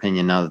curious on your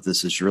opinion now that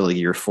this is really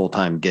your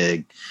full-time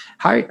gig.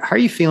 How are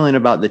you feeling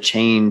about the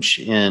change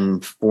in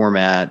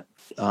format,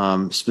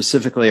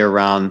 specifically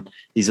around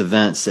these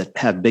events that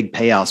have big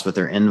payouts, but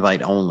they're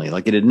invite only?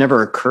 Like it had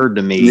never occurred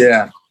to me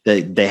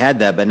that they had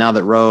that, but now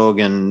that Rogue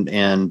and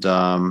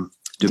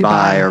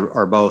Dubai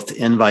are both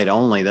invite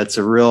only, that's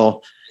a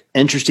real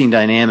interesting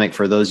dynamic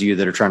for those of you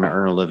that are trying to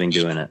earn a living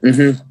doing it.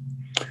 Mm-hmm.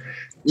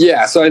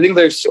 Yeah, so I think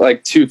there's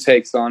like two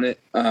takes on it.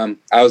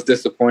 I was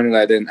disappointed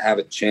I didn't have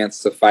a chance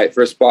to fight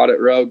for a spot at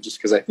Rogue just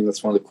because I think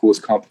that's one of the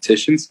coolest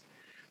competitions.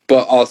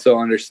 But also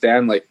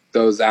understand like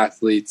those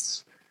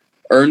athletes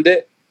earned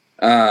it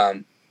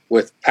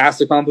with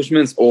past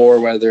accomplishments or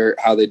whether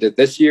how they did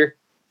this year.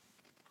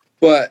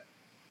 But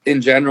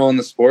in general in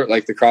the sport,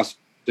 like the CrossFit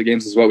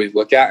Games is what we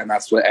look at, and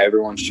that's what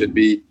everyone should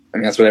be. I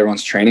mean, that's what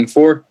everyone's training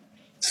for.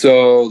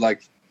 So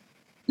like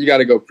you got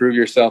to go prove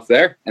yourself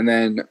there. And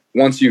then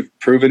once you've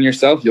proven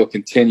yourself, you'll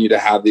continue to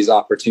have these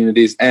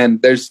opportunities.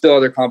 And there's still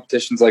other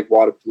competitions like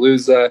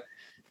Wodapalooza,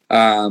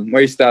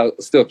 where you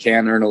still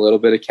can earn a little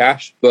bit of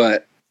cash,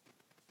 but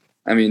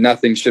I mean,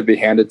 nothing should be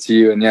handed to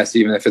you. And yes,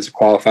 even if it's a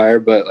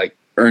qualifier, but like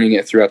earning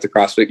it throughout the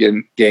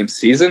CrossFit Games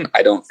season,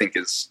 I don't think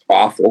is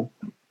awful.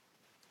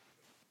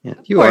 Yeah,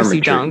 of course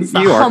you don't. It's the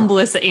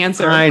humblest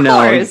answer. I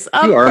know. Of course.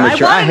 You are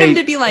mature. I wanted him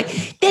to be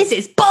like, this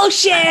is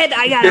bullshit.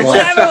 I got it.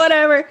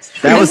 Whatever.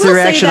 That was the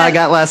reaction I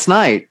got last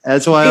night.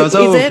 That's why I was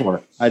over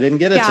for. I didn't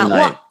get it tonight.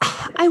 Well,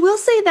 I will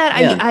say that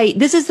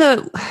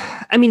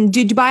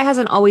Dubai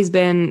hasn't always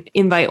been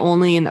invite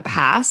only in the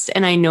past.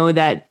 And I know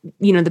that,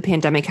 the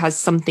pandemic has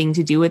something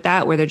to do with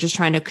that, where they're just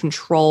trying to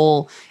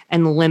control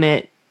and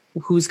limit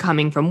who's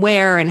coming from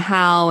where and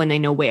how, and they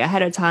know way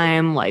ahead of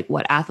time, like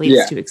what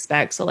athletes to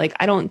expect. So like,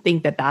 I don't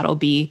think that that'll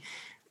be,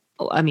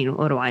 I mean,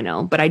 what do I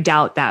know? But I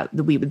doubt that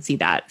we would see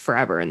that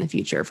forever in the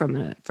future from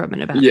an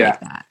event like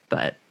that.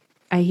 But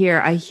I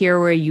hear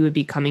where you would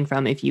be coming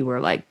from if you were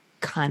like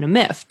kind of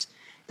miffed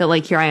that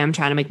like, here I am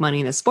trying to make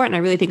money in this sport and I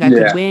really think I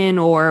could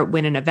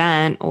win an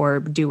event or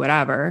do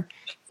whatever.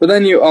 But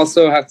then you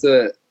also have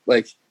to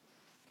like,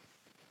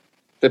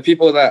 the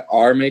people that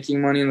are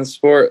making money in the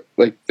sport,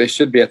 like they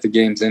should be at the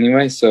games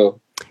anyway. So,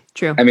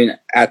 True. I mean,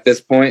 at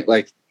this point,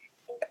 like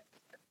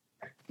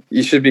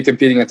you should be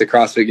competing at the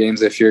CrossFit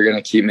Games if you're going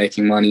to keep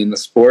making money in the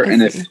sport.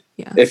 And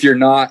if you're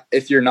not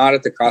at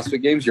the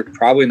CrossFit Games, you're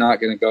probably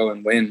not going to go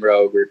and win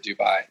Rogue or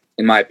Dubai,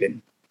 in my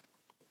opinion.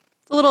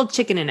 A little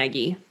chicken and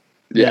eggy.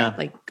 Yeah.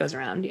 Like goes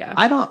around. Yeah.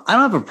 I don't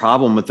have a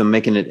problem with them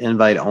making it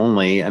invite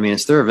only. I mean,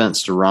 it's their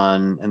events to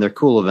run and they're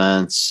cool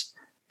events.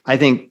 I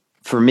think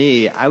for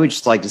me, I would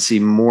just like to see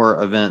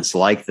more events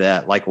like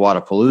that, like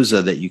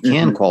Wodapalooza, that you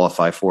can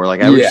qualify for.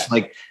 Like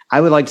I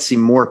would like to see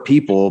more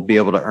people be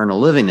able to earn a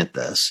living at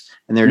this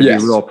and there to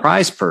be real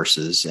prize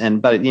purses.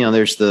 But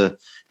there's the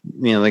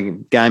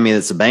guy me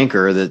that's a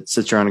banker that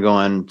sits around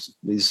going,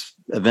 these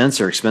events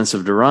are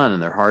expensive to run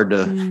and they're hard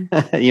to,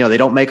 they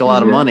don't make a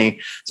lot of money.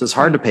 So it's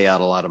hard to pay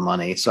out a lot of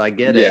money. So I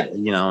get it,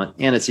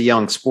 and it's a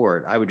young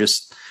sport. I would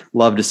just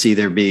love to see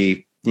there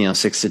be,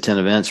 6 to 10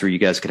 events where you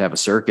guys could have a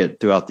circuit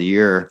throughout the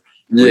year.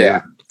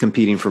 Yeah.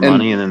 Competing for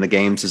money. And then the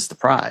games is the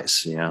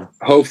prize,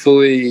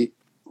 Hopefully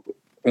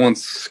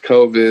once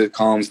COVID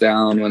calms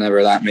down,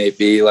 whenever that may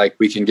be, like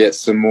we can get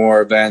some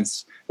more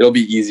events. It'll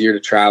be easier to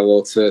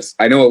travel to.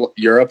 I know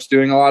Europe's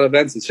doing a lot of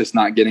events. It's just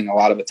not getting a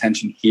lot of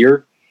attention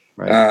here.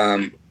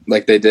 Right.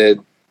 Like they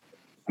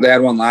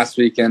had one last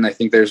weekend. I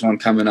think there's one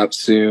coming up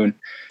soon.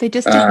 They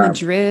just did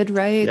Madrid,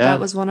 right? Yeah. That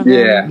was one of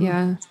them.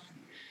 Yeah.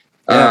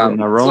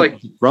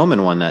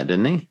 Roman won that,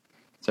 didn't he?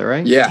 Is that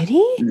right? Yeah. Did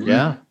he?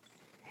 Yeah.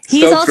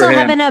 He's also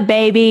having a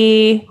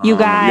baby, you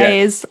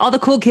guys. All the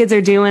cool kids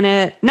are doing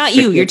it. Not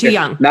you. You're too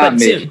young. Not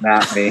me.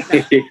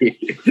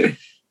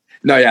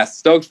 No, yeah.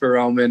 Stoked for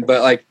Roman.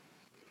 But like,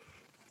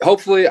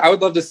 hopefully, I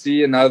would love to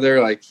see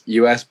another like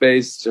US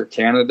based or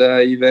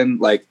Canada even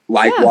like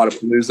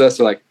Wodapalooza.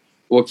 So like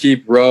we'll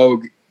keep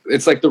Rogue.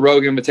 It's like the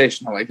Rogue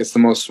Invitational. Like it's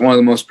one of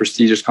the most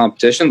prestigious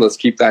competitions. Let's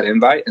keep that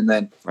invite and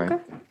then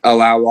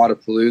allow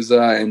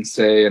Wodapalooza and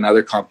say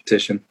another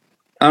competition.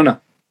 I don't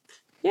know.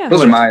 Yeah,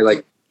 those are my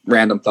like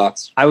random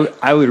thoughts. I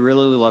would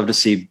really love to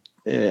see.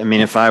 I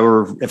mean, if I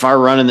were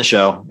running the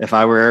show, if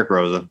I were Eric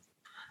Rosa,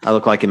 I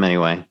look like him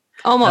anyway.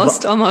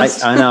 Almost.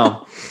 I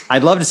know.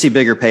 I'd love to see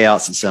bigger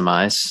payouts in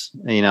semis.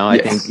 I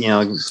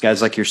think,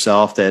 guys like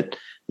yourself that,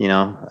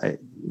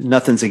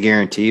 nothing's a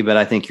guarantee, but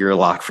I think you're a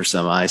lock for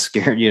semis.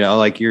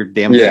 Like you're a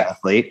damn good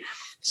athlete.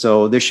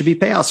 So there should be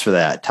payouts for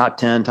that. Top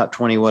 10, top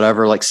 20,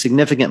 whatever, like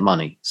significant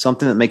money,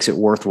 something that makes it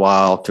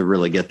worthwhile to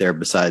really get there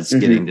besides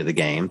getting to the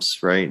games.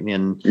 Right.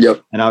 And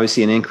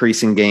obviously an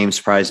increase in games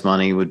prize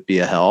money would be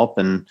a help.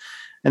 And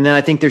then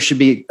I think there should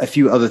be a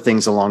few other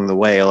things along the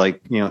way,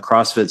 like,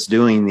 CrossFit's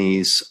doing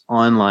these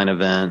online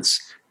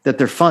events that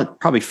they're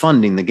probably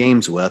funding the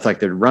games with, like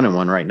they're running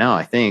one right now,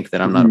 I think,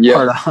 that I'm not a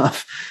part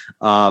of.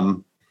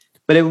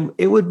 But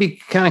it would be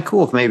kind of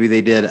cool if maybe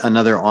they did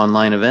another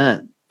online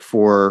event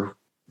for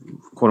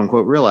quote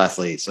unquote real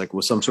athletes, like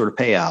with some sort of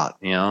payout,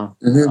 I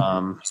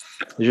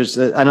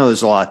know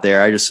there's a lot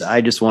there.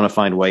 I just want to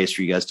find ways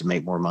for you guys to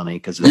make more money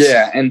because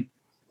and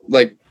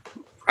like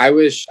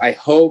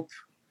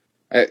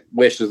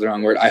wish is the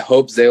wrong word. I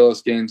hope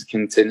Zalos Games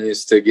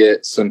continues to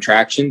get some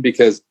traction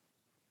because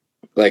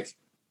like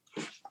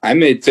I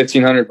made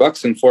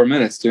 $1,500 in 4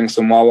 minutes doing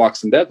some wall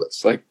walks and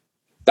deadlifts. Like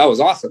that was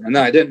awesome. And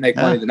then I didn't make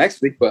money the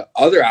next week, but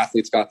other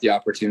athletes got the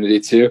opportunity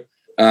too.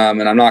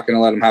 And I'm not going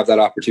to let them have that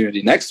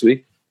opportunity next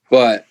week,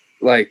 but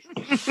like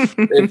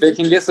if they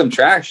can get some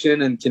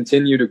traction and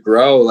continue to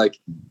grow, like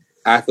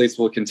athletes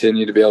will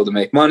continue to be able to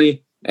make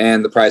money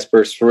and the prize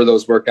purse for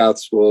those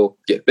workouts will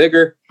get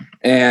bigger.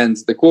 And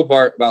the cool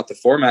part about the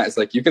format is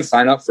like you can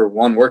sign up for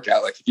one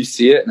workout. Like if you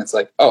see it and it's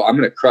like, oh, I'm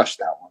going to crush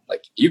that one.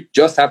 Like you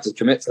just have to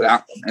commit to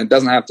that one and it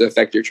doesn't have to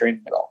affect your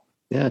training at all.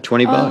 Yeah,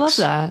 $20. I love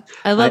that.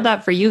 I love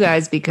that for you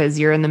guys because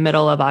you're in the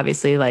middle of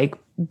obviously like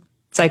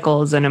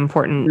cycles and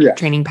important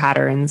training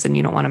patterns and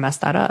you don't want to mess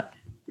that up.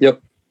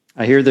 Yep.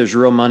 I hear there's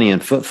real money in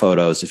foot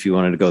photos if you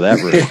wanted to go that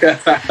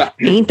route.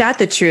 Ain't that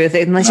the truth?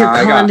 Unless you're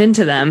conned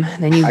into them,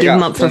 then you give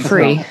them up for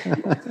free.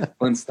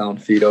 Flintstone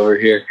feet over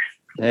here.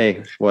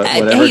 Hey,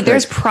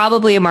 there's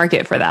probably a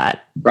market for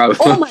that. Probably.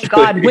 Oh my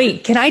God.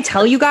 Wait, can I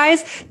tell you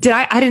guys?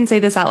 I didn't say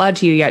this out loud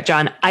to you yet,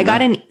 John. I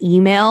got an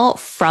email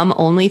from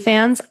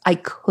OnlyFans. I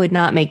could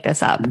not make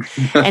this up.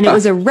 And it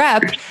was a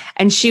rep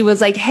and she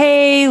was like,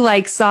 hey,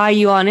 like saw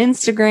you on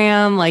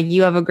Instagram. Like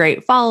you have a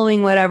great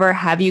following, whatever.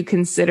 Have you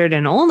considered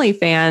an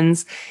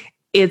OnlyFans?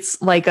 It's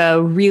like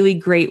a really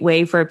great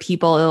way for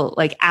people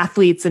like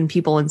athletes and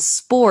people in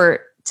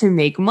sport to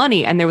make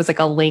money. And there was like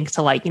a link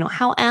to like,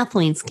 how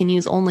athletes can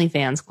use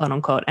OnlyFans, quote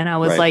unquote. And I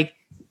was like,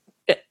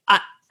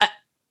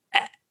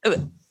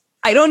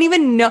 I don't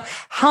even know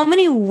how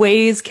many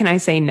ways can I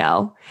say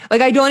no?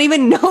 Like, I don't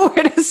even know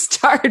where to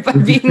start by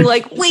being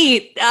like,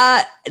 wait,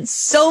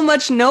 so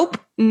much nope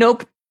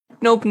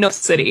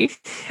city.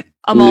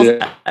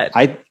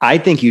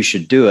 I think you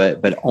should do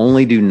it, but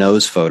only do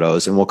nose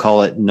photos and we'll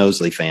call it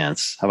Nosely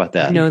Fans. How about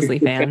that? Nosely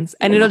Fans.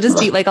 And it'll just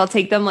be like, I'll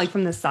take them like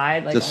from the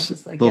side. Like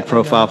just like little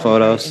profile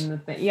photos.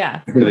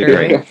 Yeah. It'll be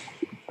great.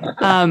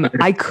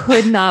 I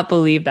could not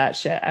believe that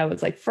shit. I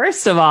was like,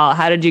 first of all,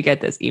 how did you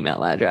get this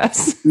email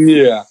address?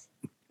 Yeah.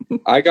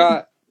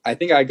 I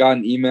think I got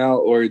an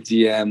email or a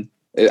DM.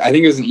 I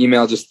think it was an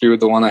email just through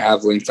the one I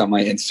have linked on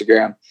my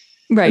Instagram.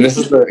 Right. And this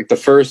is the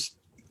first,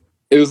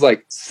 it was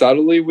like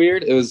subtly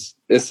weird.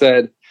 It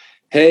said,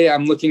 hey,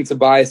 I'm looking to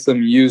buy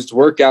some used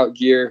workout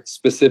gear,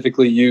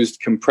 specifically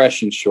used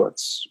compression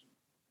shorts.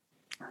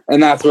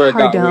 And that's where it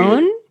got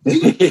weird.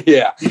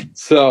 Yeah.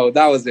 So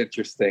that was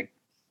interesting.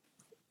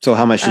 So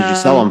how much did you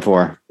sell them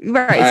for?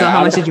 Right. So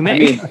how much did you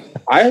make?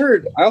 I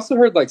also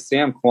heard like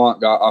Sam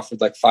Quant got offered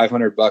like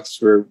 $500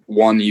 for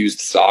one used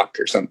sock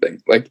or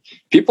something. Like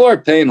people are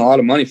paying a lot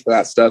of money for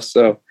that stuff.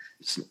 So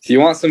if you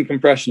want some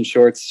compression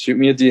shorts, shoot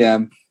me a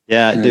DM.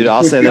 Yeah, dude,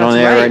 I'll say that on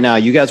air right now.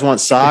 You guys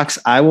want socks?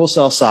 I will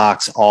sell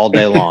socks all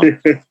day long.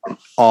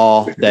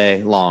 All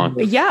day long.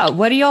 Yeah.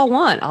 What do y'all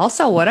want? I'll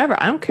sell whatever.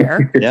 I don't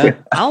care. Yeah.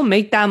 I'll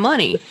make that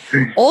money.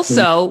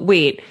 Also,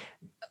 wait.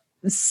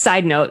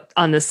 Side note,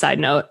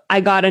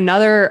 I got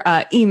another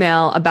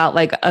email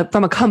about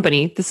from a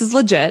company. This is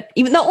legit.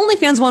 Even the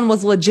OnlyFans one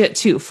was legit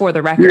too, for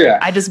the record. Yeah.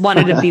 I just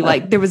wanted to be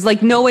like, there was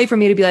like no way for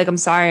me to be like, I'm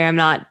sorry, I'm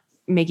not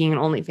making an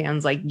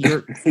OnlyFans. Like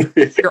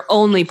you're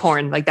only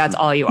porn. Like that's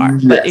all you are.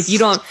 Yes. But if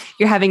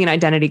you're having an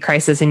identity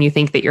crisis and you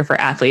think that you're for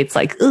athletes,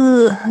 like,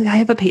 I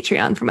have a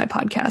Patreon for my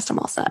podcast. I'm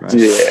all set. Right.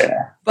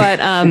 Yeah.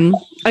 But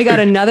I got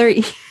another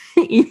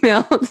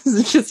email. This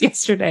is just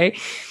yesterday.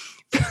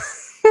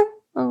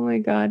 Oh my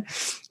God.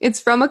 It's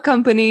from a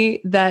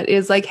company that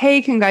is like, hey,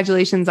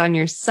 congratulations on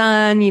your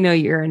son. You know,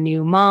 you're a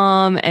new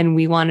mom and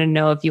we want to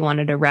know if you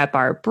wanted to rep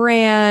our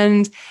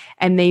brand.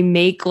 And they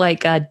make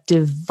like a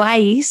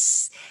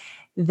device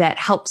that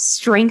helps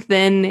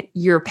strengthen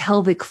your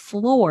pelvic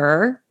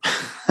floor.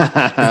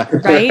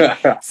 Right?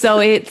 So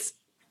it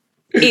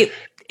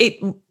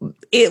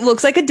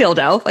looks like a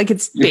dildo. Like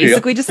it's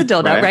basically just a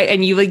dildo, right?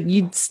 And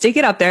you stick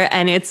it up there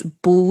and it's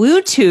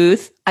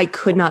Bluetooth. I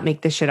could not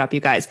make this shit up, you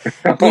guys.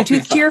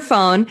 Bluetooth to your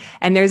phone,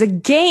 and there's a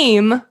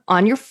game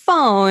on your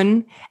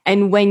phone.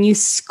 And when you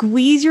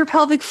squeeze your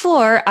pelvic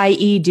floor,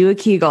 i.e. do a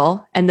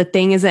Kegel, and the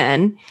thing is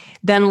in,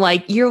 then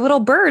like your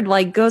little bird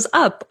like goes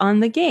up on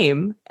the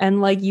game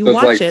and like you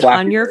watch like it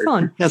on your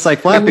phone. It's like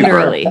Flappy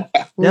Bird.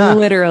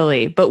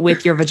 Literally, but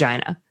with your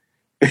vagina.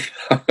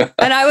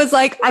 And I was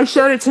like, I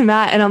showed it to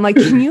Matt and I'm like,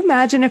 can you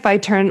imagine if I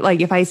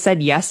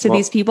said yes to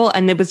these people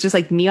and it was just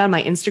like me on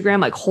my Instagram,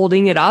 like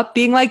holding it up,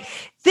 being like,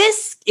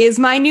 this is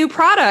my new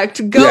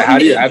product. Go, how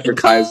do you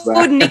advertise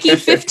that? Nikki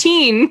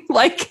 15.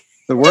 Like,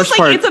 the worst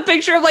part, it's a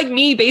picture of like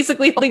me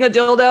basically holding a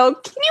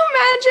dildo. Can you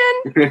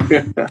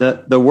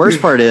imagine? The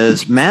worst part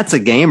is Matt's a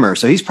gamer,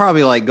 so he's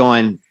probably like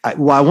going, I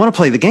want to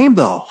play the game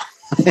though.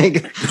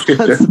 literally.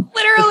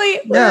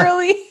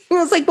 It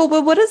was like, well,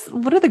 what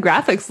do the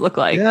graphics look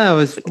like? Yeah,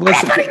 what's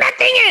putting that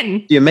thing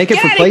in? You make it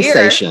for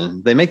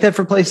PlayStation. They make that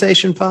for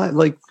PlayStation 5.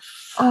 Like,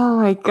 oh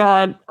my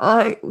God.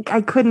 I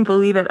couldn't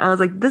believe it. I was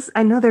like,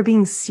 I know they're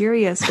being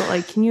serious, but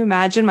like, can you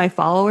imagine my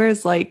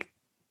followers? Like,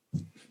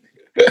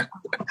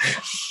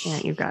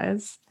 can't you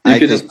guys? You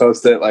could just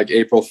post it like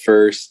April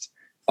 1st.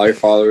 All your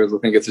followers will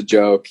think it's a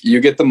joke. You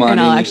get the money.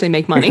 And I'll actually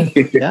make money.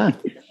 Yeah.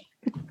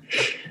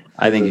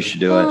 I think you should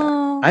do it.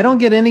 I don't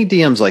get any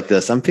DMs like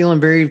this. I'm feeling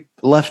very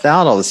left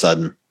out all of a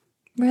sudden.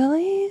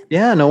 Really?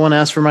 Yeah. No one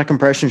asks for my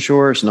compression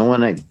shorts. No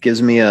one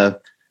gives me a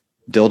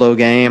dildo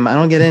game. I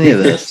don't get any of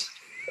this.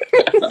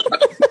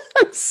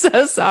 I'm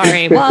so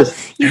sorry. Well,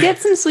 you get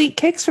some sweet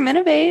kicks from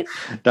Innovate.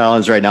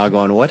 Darlin's right now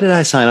going, what did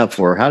I sign up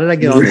for? How did I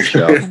get on this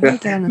show?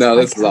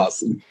 This is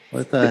awesome.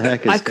 What the heck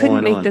is going on? I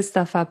couldn't make this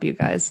stuff up, you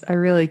guys. I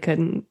really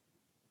couldn't.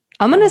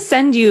 I'm going to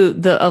send you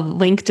a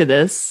link to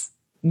this.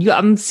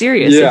 I'm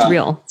serious. Yeah. It's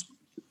real.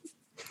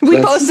 We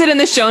posted in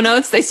the show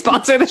notes. They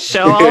sponsor the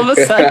show all of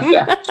a sudden.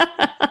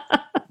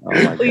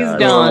 Please God.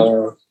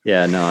 don't.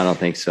 Yeah, no, I don't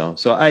think so.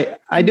 So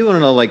I do want to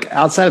know, like,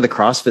 outside of the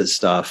CrossFit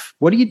stuff,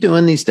 what are you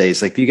doing these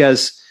days? Like, you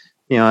guys,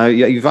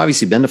 you've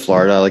obviously been to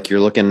Florida. Like, you're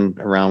looking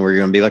around where you're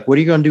going to be. Like, what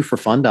are you going to do for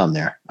fun down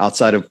there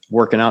outside of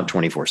working out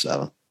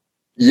 24/7?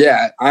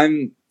 Yeah,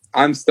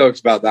 I'm stoked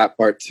about that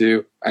part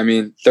too. I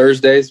mean,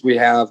 Thursdays we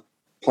have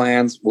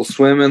plans. We'll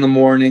swim in the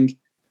morning.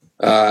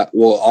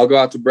 I'll go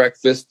out to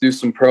breakfast, do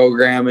some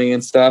programming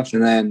and stuff.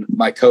 And then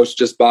my coach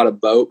just bought a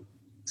boat.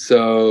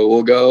 So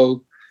we'll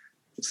go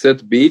sit at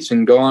the beach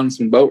and go on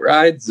some boat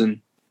rides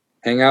and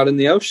hang out in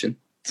the ocean.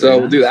 So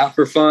we'll do that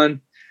for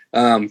fun.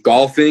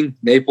 Golfing.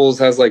 Naples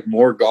has like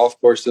more golf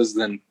courses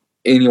than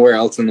anywhere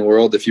else in the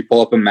world. If you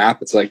pull up a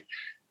map, it's like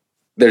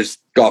there's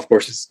golf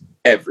courses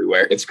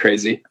everywhere. It's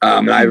crazy.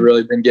 And I've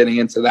really been getting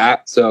into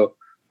that. So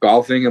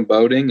golfing and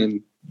boating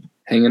and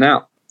hanging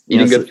out,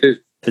 eating good food.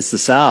 It's the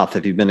South.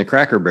 Have you been to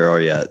Cracker Barrel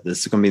yet?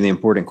 This is going to be the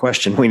important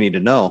question we need to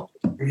know.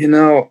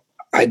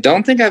 I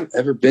don't think I've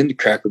ever been to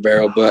Cracker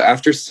Barrel, but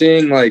after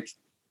seeing like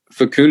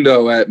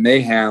Facundo at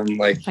Mayhem,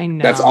 like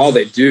that's all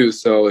they do.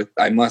 So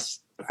I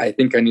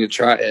think I need to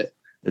try it.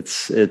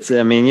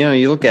 I mean,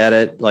 you look at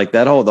it like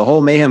the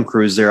whole Mayhem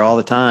crew's there all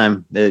the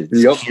time.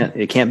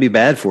 It can't be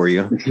bad for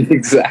you.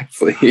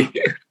 Exactly.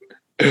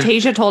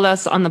 Tasia told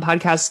us on the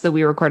podcast that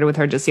we recorded with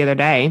her just the other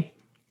day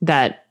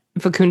that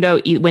Facundo,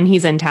 when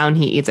he's in town,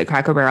 he eats at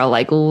Cracker Barrel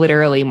like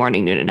literally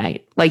morning, noon, and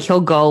night. Like he'll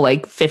go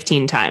like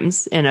 15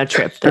 times in a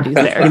trip that he's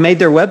there. He made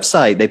their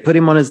website. They put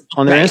him on their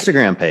Right.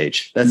 Instagram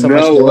page. That's how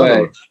much No they love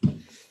way.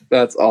 him.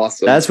 That's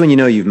awesome. That's when you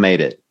know you've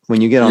made it. When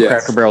you get on Yes.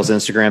 Cracker Barrel's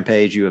Instagram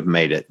page, you have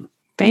made it.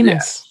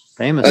 Famous.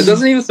 Famous. That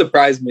doesn't even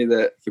surprise me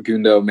that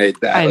Facundo made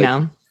that. I Like,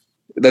 know.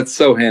 That's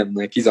so him.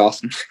 Like he's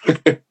awesome.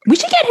 We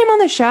should get him on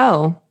the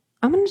show.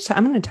 I'm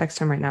gonna text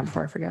him right now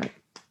before I forget.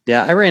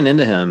 Yeah, I ran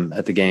into him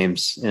at the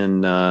games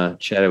and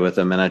chatted with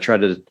him, and I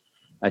tried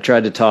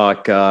to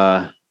talk.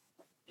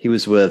 He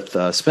was with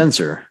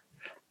Spencer,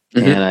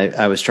 Mhm. and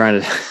I was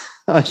trying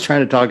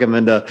to talk him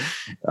into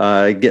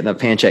getting a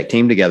pan check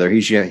team together.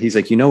 He's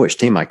like, you know which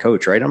team I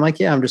coach, right? I'm like,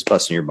 yeah, I'm just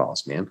busting your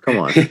balls, man. Come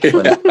on,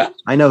 Like,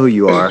 I know who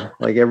you are.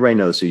 Like everybody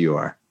knows who you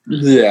are.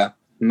 Yeah.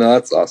 No,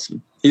 that's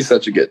awesome. He's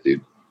such a good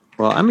dude.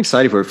 Well, I'm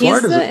excited for it. He's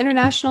Florida's the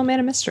international man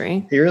of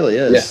mystery. He really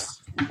is.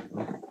 Yeah.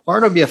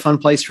 Florida would be a fun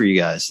place for you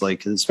guys,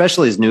 like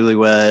especially as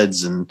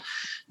newlyweds and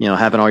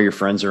having all your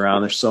friends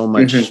around. There's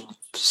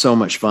so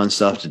much fun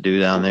stuff to do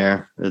down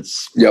there.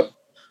 It's Yep.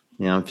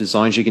 as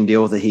long as you can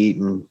deal with the heat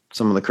and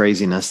some of the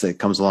craziness that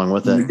comes along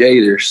with it.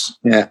 Gators.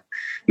 Yeah.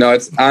 No,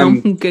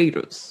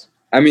 Gators.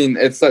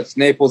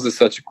 Naples is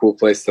such a cool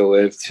place to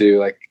live too.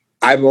 Like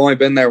I've only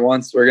been there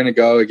once. We're gonna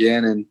go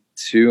again in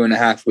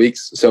 2.5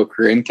 weeks, so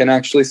Corinne can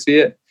actually see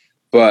it.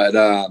 But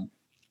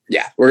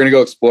yeah, we're gonna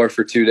go explore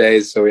for 2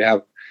 days, so we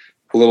have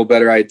a little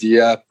better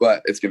idea.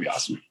 But it's gonna be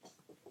awesome.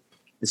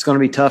 It's going to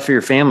be tough for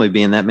your family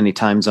being that many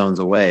time zones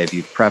away. Have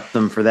you prepped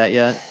them for that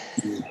yet?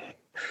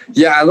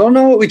 Yeah, I don't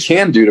know what we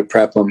can do to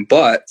prep them,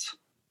 but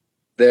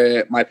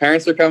my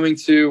parents are coming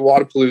to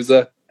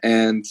Wadapalooza,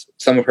 and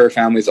some of her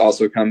family's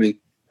also coming,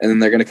 and then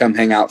they're going to come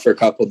hang out for a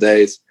couple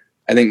days.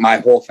 I think my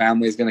whole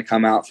family is going to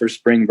come out for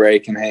spring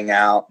break and hang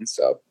out, and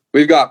so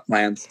we've got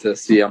plans to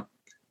see them.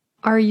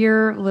 Are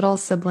your little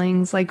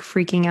siblings like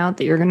freaking out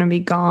that you're going to be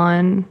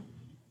gone?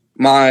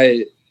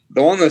 The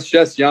one that's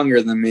just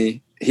younger than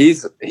me,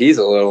 he's a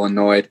little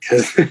annoyed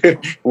because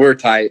we're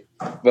tight.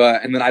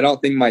 And then I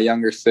don't think my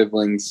younger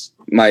siblings,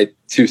 my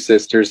 2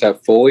 sisters,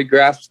 have fully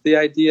grasped the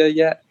idea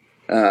yet.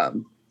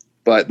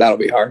 But that'll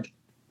be hard.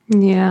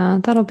 Yeah,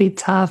 that'll be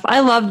tough. I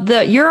love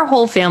your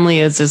whole family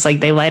is just like,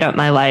 they light up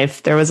my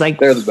life. There was like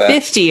They're the best.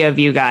 50 of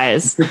you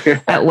guys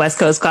at West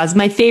Coast Class.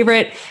 My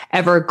favorite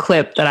ever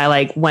clip that I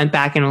like went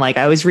back and like,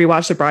 I always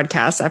rewatch the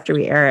broadcast after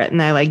we air it.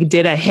 And I like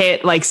did a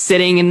hit, like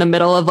sitting in the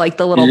middle of like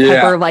the little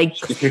pepper, like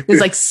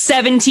there's like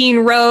 17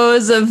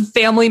 rows of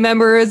family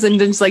members and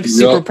just like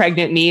super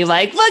pregnant me.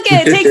 Like, look,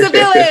 it takes a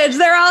village.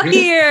 They're all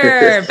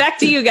here. Back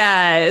to you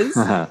guys.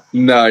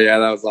 No, yeah,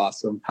 that was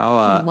awesome.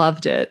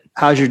 Loved it.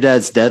 How's your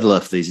dad's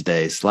deadlift these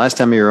days? Last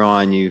time you were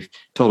on, you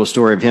told a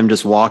story of him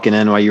just walking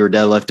in while you were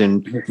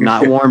deadlifting,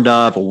 not warmed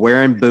up,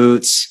 wearing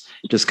boots,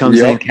 just comes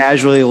in,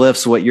 casually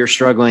lifts what you're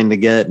struggling to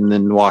get, and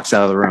then walks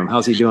out of the room.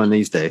 How's he doing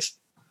these days?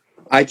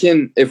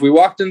 If we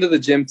walked into the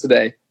gym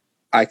today,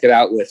 I could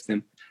outlift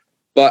him,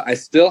 but I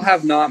still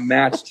have not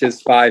matched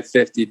his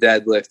 550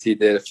 deadlift he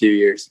did a few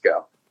years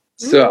ago.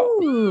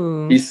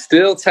 So he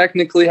still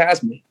technically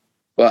has me,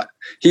 but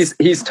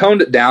he's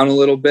toned it down a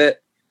little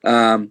bit.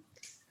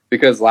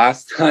 Because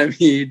last time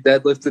he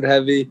deadlifted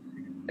heavy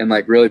and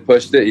like really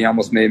pushed it, he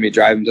almost made me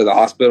drive him to the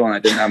hospital, and I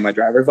didn't have my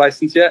driver's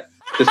license yet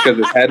just because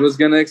his head was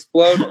going to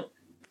explode.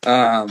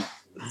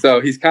 So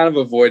he's kind of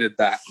avoided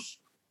that.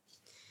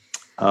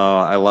 Oh,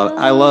 I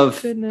love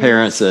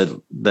parents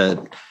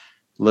that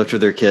lift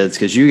with their kids,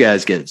 because you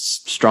guys get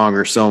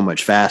stronger so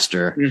much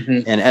faster.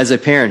 Mm-hmm. And as a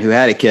parent who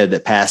had a kid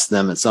that passed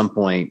them at some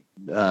point,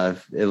 at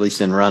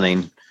least in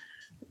running,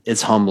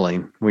 it's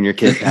humbling when your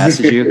kid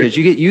passes you, because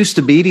you get used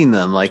to beating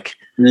them. Like,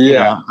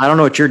 I don't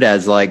know what your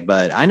dad's like,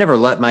 but I never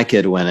let my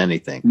kid win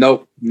anything.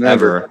 Nope,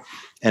 never. Ever.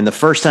 And the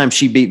first time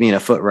she beat me in a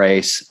foot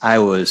race, I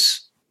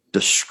was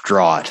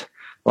distraught.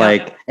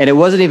 And it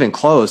wasn't even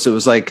close. It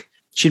was like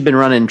she'd been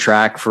running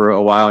track for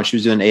a while and she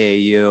was doing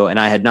AAU, and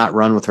I had not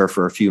run with her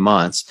for a few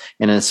months.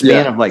 And in a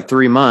span of like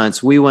 3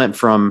 months, we went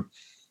from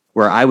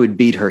where I would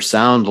beat her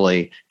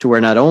soundly to where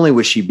not only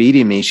was she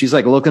beating me, she's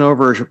like looking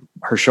over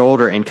her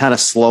shoulder and kind of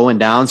slowing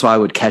down so I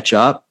would catch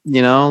up,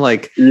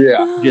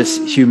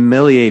 just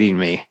humiliating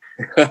me.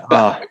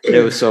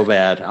 It was so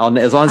bad.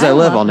 As long as I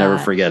live, I'll never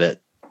forget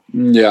it.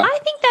 Yeah. I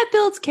think that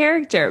builds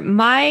character.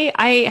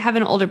 I have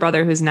an older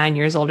brother who's 9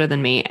 years older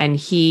than me, and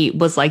he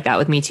was like that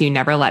with me too.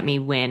 Never let me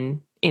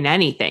win in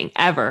anything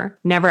ever.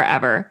 Never,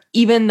 ever.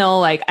 Even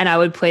though and I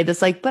would play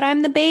this but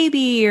I'm the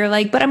baby, or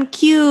but I'm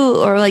cute,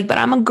 or but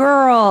I'm a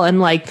girl, and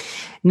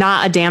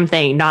not a damn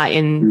thing, not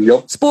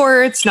in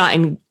sports, not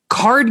in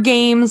card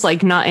games,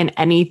 not in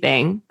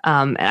anything.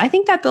 And I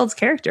think that builds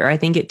character. I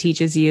think it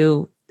teaches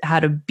you how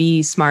to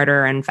be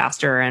smarter and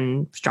faster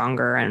and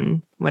stronger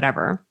and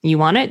whatever. You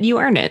want it, you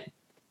earn it.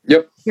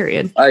 Yep.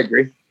 Period. I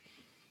agree.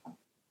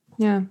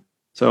 Yeah.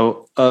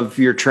 So of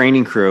your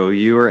training crew,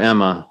 you or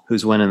Emma,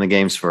 who's winning the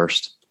games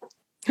first?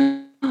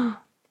 Huh.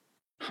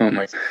 Oh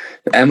my!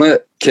 Emma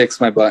kicks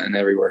my butt in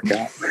every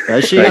workout.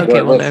 Does she? Like,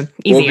 Okay, well then,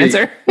 easy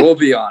answer. We'll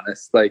be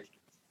honest. Like,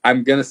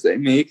 I'm gonna say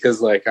me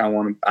because like I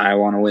want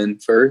to win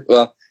first.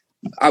 Well,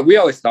 we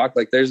always talk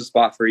like there's a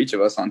spot for each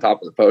of us on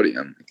top of the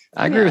podium.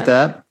 I agree with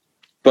that.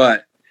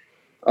 But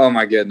oh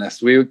my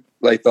goodness, we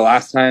like the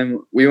last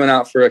time we went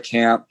out for a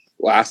camp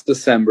last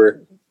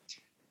December,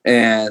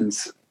 and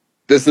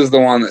this is the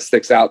one that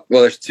sticks out.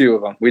 Well, there's two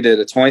of them. We did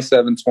a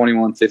 27,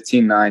 21,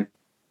 15, 9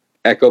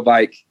 Echo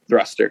Bike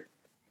thruster.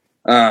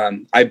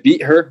 I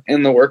beat her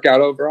in the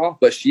workout overall,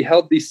 but she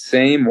held the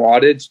same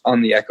wattage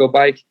on the Echo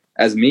Bike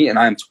as me, and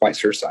I'm twice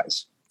her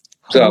size.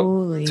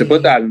 So to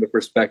put that into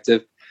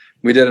perspective,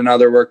 we did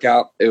another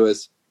workout. It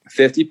was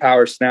 50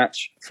 power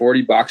snatch,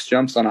 40 box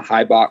jumps on a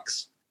high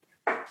box,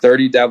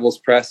 30 devil's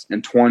press,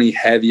 and 20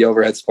 heavy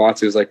overhead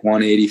squats. It was like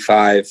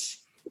 185,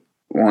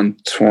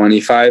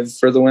 125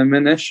 for the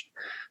women-ish.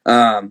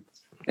 And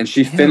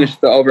she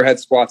finished the overhead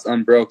squats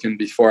unbroken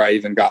before I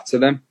even got to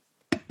them.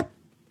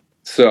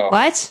 So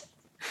what?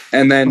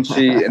 And then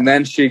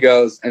she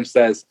goes and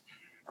says,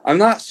 I'm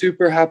not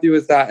super happy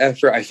with that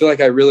effort. I feel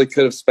like I really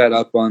could have sped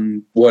up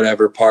on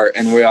whatever part.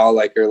 And we all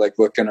like are like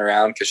looking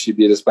around because she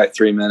beat us by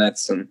 3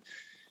 minutes, and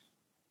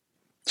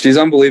she's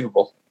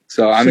unbelievable.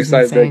 So I'm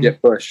excited to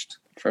get pushed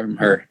from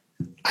her.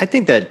 I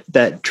think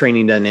that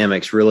training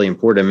dynamic's really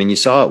important. I mean, you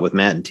saw it with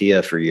Matt and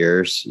Tia for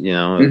years,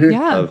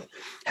 of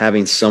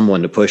having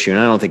someone to push you.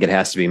 And I don't think it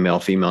has to be male,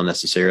 female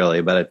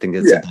necessarily, but I think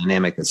it's a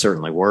dynamic that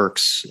certainly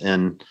works.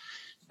 And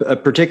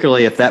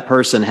particularly if that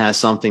person has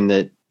something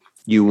that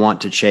you want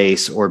to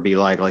chase or be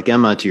like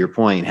Emma, to your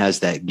point, has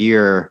that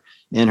gear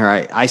in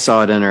her. I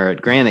saw it in her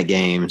at Granite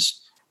Games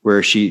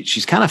where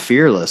she's kind of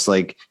fearless.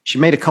 Like she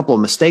made a couple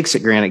of mistakes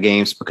at Granite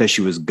Games because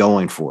she was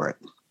going for it.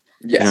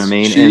 Yes, you know what I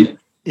mean?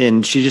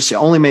 And she just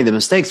only made the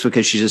mistakes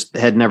because she just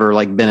had never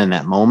like been in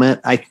that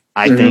moment. I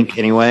think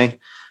anyway,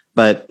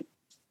 but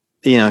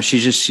you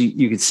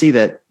could see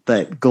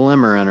that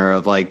glimmer in her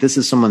of like, this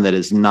is someone that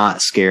is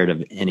not scared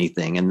of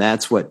anything. And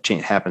that's what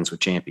happens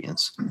with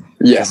champions.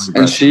 Yes.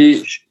 And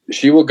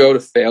she will go to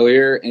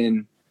failure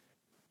in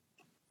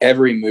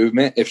every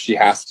movement if she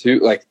has to.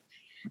 Like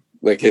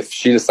if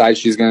she decides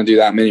she's going to do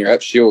that many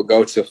reps, she will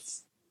go to,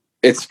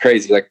 it's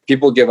crazy. Like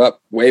people give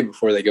up way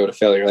before they go to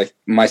failure, like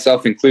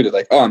myself included,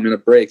 like, oh, I'm going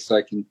to break so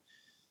I can,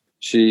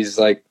 she's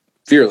like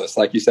fearless.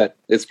 Like you said,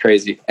 it's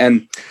crazy.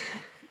 And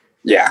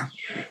yeah,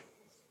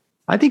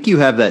 I think you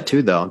have that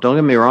too, though. Don't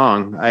get me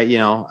wrong.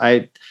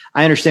 I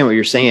understand what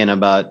you're saying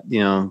about,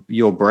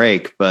 you'll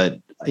break,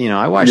 but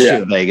I watched you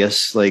at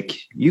Vegas. Like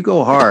you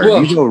go hard,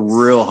 you go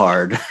real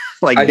hard,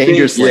 like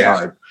dangerously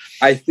hard.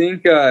 I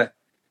think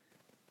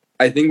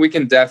we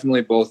can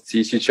definitely both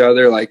teach each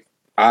other. Like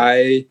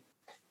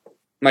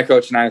my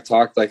coach and I have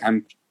talked, like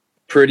I'm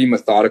pretty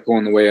methodical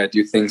in the way I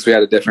do things. We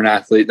had a different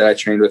athlete that I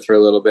trained with for a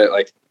little bit,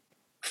 like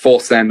full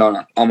send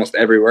on almost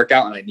every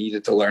workout. And I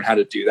needed to learn how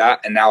to do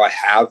that. And now I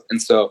have.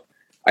 And so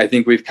I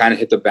think we've kind of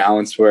hit the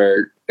balance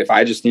where if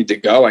I just need to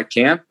go, I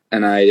can,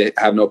 and I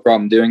have no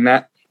problem doing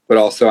that. But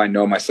also I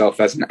know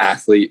myself as an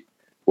athlete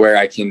where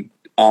I can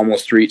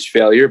almost reach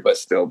failure, but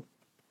still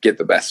get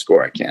the best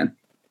score I can.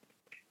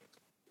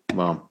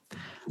 Well,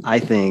 I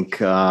think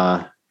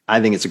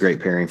it's a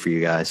great pairing for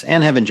you guys,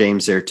 and having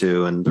James there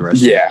too. And the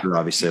rest of the crew,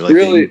 obviously, like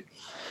really,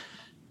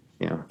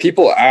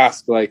 people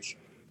ask like,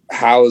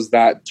 how is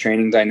that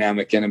training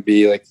dynamic going to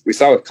be? Like we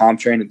saw with comp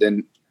train, and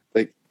then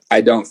like,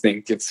 I don't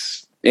think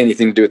it's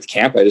anything to do with the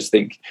camp. I just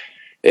think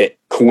it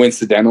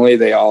coincidentally,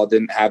 they all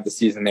didn't have the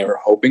season they were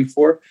hoping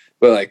for,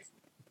 but like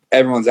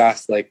everyone's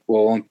asked like,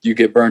 well, won't you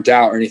get burnt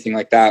out or anything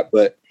like that?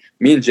 But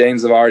me and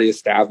James have already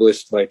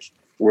established, like,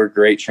 we're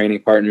great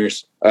training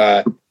partners.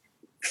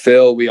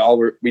 Phil, we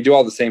do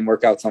all the same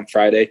workouts on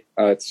Friday.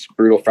 It's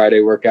brutal Friday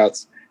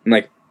workouts. And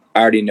like,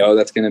 I already know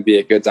that's going to be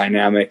a good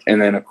dynamic.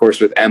 And then of course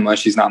with Emma,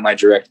 she's not my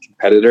direct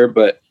competitor,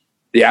 but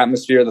the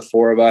atmosphere, the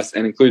four of us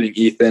and including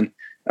Ethan,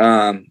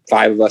 5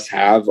 of us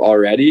have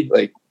already,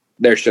 like,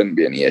 there shouldn't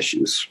be any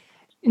issues.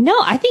 No,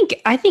 I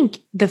think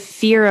the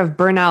fear of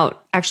burnout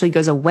actually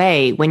goes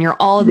away when you're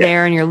all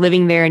there and you're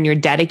living there and you're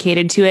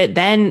dedicated to it.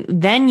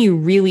 Then you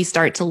really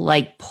start to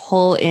like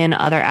pull in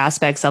other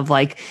aspects of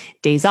like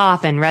days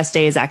off and rest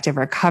days, active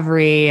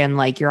recovery, and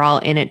like you're all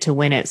in it to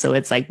win it. So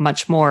it's like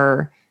much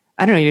more,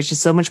 I don't know, you're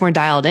just so much more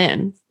dialed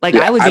in. Like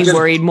I would be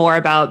worried more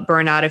about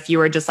burnout if you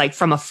were just like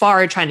from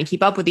afar trying to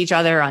keep up with each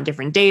other on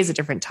different days at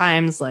different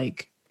times.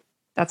 Like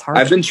that's hard.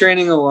 I've been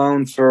training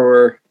alone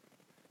for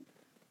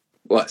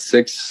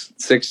six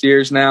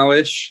years now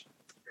ish,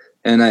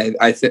 and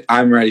I think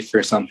I'm ready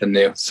for something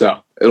new,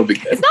 so it'll be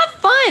good. It's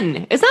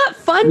not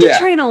fun to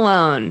train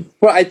alone.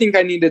 Well, I think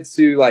I needed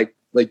to like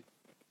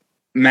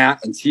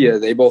Matt and Tia,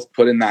 they both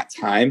put in that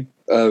time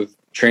of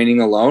training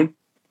alone,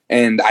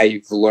 and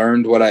I've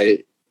learned what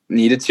I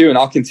needed to, and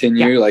I'll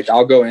continue. Like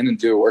I'll go in and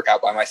do a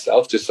workout by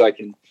myself just so I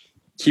can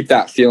keep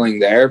that feeling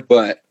there,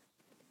 but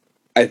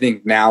I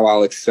think now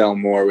I'll excel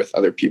more with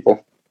other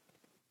people.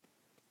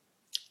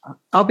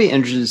 I'll be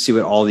interested to see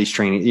what all these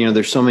training,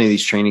 there's so many of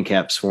these training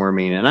camps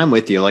forming, and I'm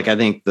with you. Like, I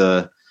think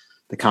the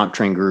the comp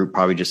train group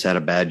probably just had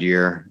a bad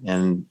year.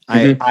 And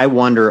I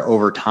wonder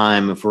over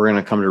time if we're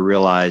going to come to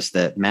realize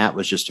that Matt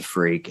was just a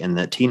freak and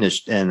that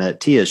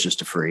Tia is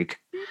just a freak.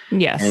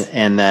 Yes.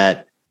 And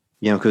that,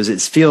 because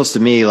it feels to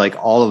me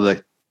like all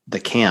of the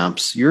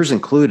camps, yours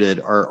included,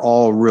 are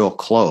all real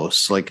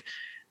close. Like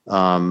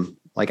I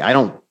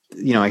don't,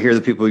 I hear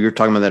the people you're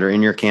talking about that are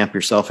in your camp,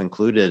 yourself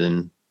included,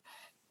 and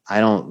I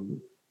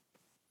don't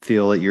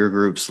feel that your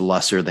group's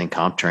lesser than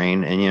comp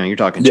train. And, you're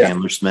talking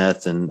Chandler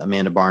Smith and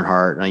Amanda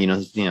Barnhart,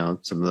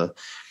 some of the,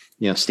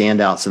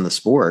 standouts in the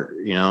sport,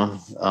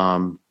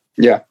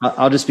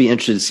 I'll just be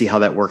interested to see how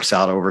that works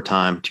out over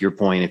time. To your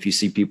point, if you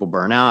see people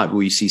burn out,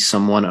 will you see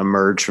someone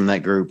emerge from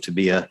that group to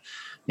be a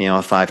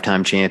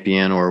 5-time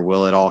champion, or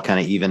will it all kind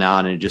of even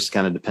out? And it just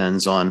kind of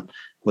depends on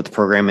what the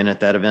programming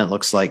at that event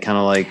looks like. Kind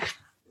of like,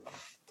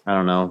 I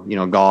don't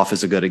know, golf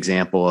is a good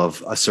example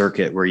of a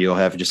circuit where you'll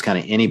have just kind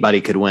of anybody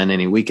could win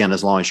any weekend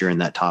as long as you're in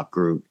that top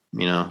group,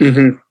 Yeah.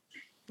 It'd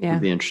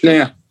be interesting.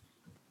 Yeah.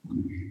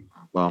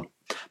 Well,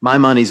 my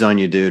money's on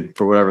you, dude,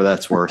 for whatever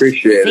that's worth.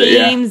 Appreciate it.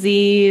 Yeah.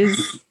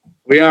 Samesies.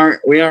 We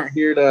aren't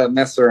here to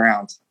mess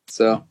around.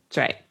 So That's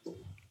right.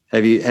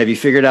 Have you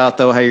figured out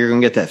though how you're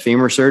going to get that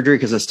femur surgery?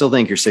 Because I still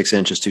think you're 6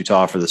 inches too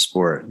tall for the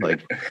sport.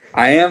 Like,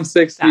 I am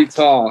 6 feet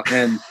tall,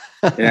 and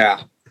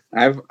yeah,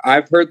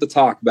 I've heard the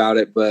talk about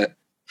it, but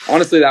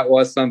honestly, that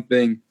was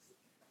something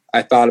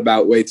I thought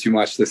about way too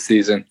much this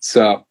season.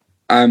 So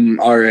I'm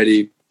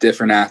already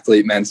different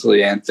athlete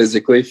mentally and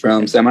physically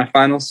from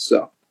semifinals.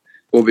 So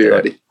we'll be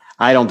ready.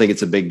 I don't think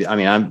it's a big, I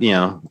mean,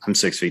 I'm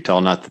 6 feet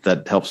tall. Not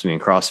that helps me in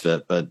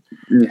CrossFit, but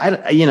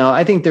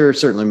I think there are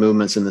certainly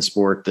movements in the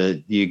sport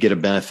that you get a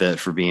benefit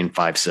for being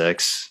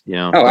 5'6",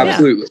 Oh,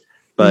 absolutely.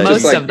 But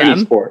most like of them.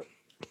 sport.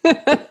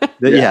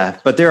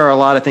 But there are a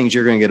lot of things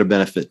you're going to get a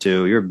benefit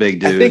to. You're a big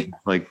dude.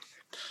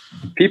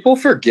 People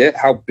forget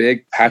how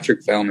big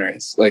Patrick Vellner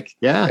is.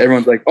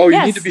 Everyone's like, oh,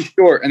 you need to be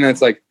short. And then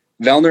it's like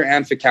Vellner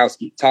and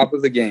Fikowski, top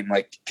of the game,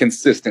 like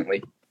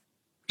consistently.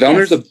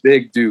 Vellner's a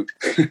big dude.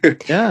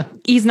 Yeah.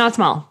 He's not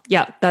small.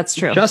 Yeah, that's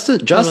true.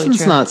 Justin's totally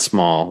true. not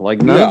small.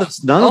 Like none of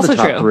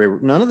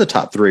the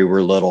top three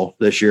were little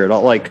this year at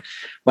all. Like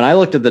when I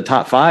looked at the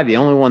top 5, the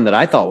only one that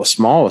I thought was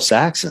small was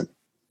Saxon.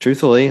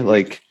 Truthfully,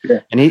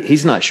 and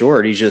he's not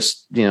short. He's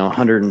just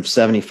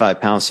 175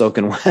 pounds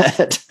soaking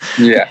wet.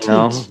 Yeah.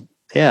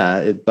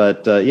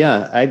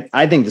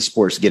 I think the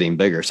sport's getting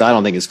bigger, so I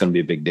don't think it's going to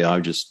be a big deal.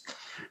 I'm just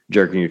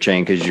jerking your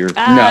chain because you're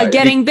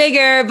getting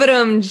bigger, but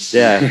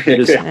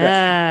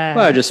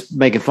just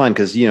making fun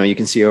because you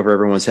can see over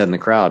everyone's head in the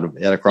crowd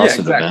at a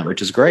CrossFit event,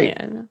 which is great.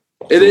 Yeah.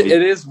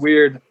 It is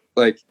weird.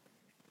 Like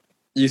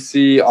you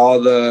see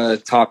all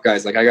the top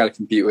guys. Like I got to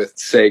compete with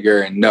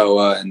Sager and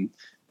Noah and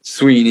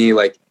Sweeney.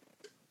 Like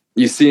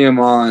you see them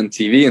on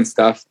TV and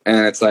stuff,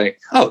 and it's like,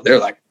 oh, they're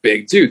like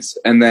big dudes.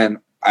 And then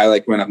I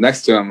went up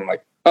next to them. I'm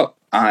like, oh,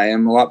 I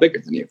am a lot bigger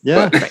than you.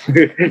 Yeah.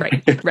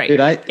 Right. Dude,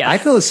 I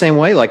feel the same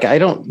way. Like I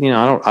don't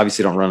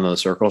obviously don't run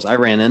those circles. I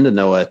ran into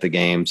Noah at the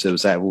games. It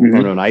was at one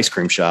of an ice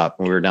cream shop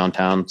when we were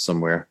downtown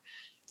somewhere.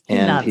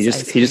 And he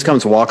just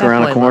comes walking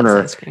around a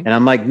corner and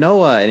I'm like,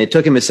 Noah. And it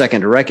took him a second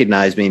to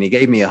recognize me and he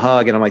gave me a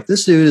hug. And I'm like,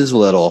 this dude is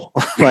little.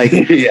 Like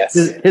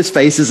his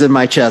face is in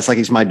my chest. Like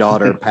he's my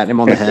daughter, patting him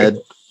on the head.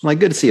 I'm like,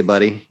 good to see you,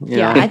 buddy.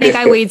 I think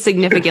I weighed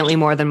significantly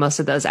more than most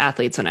of those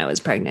athletes when I was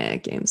pregnant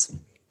at games.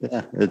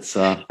 Yeah, it's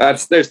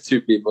there's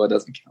 2 people. It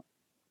doesn't count.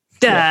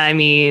 I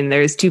mean,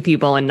 there's 2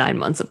 people and 9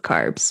 months of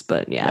carbs,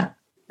 but yeah.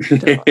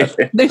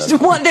 There's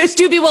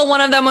 2 people.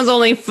 One of them was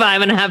only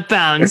 5.5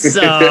 pounds.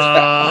 So,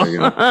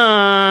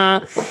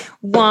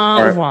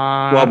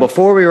 Well,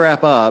 before we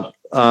wrap up,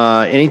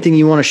 anything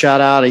you want to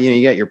shout out?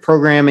 You got your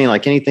programming,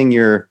 like anything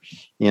you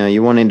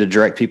wanting to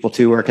direct people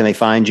to. Where can they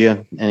find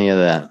you? Any of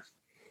that?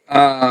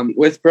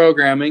 With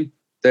programming,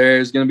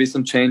 there's going to be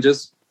some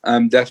changes.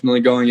 I'm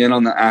definitely going in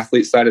on the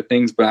athlete side of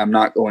things, but I'm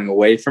not going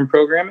away from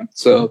programming.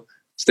 So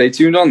stay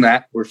tuned on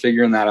that. We're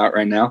figuring that out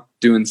right now,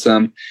 doing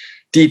some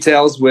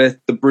details with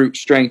the Brute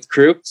Strength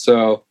crew.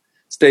 So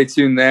stay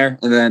tuned there.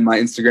 And then my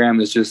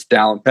Instagram is just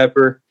Dallin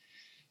Pepper.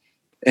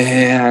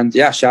 And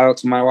shout out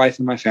to my wife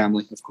and my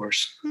family, of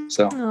course.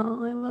 So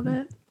I love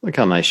it. Look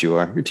how nice you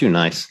are. You're too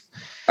nice.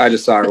 I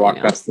just saw her walk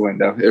past the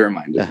window. It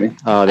reminded me.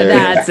 Oh,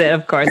 that's it.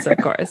 Of course.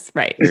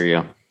 Right. There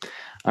you go.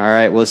 All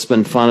right. Well, it's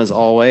been fun as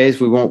always.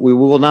 We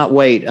will not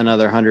wait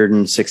another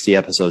 160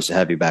 episodes to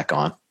have you back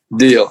on.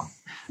 Deal.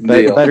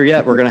 Better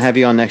yet, we're going to have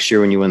you on next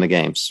year when you win the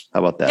games. How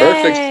about that?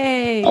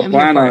 Perfect. I'll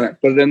plan on it.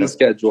 Put it in the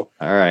schedule.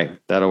 All right.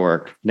 That'll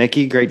work.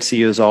 Nikki, great to see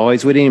you as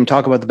always. We didn't even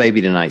talk about the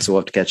baby tonight, so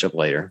we'll have to catch up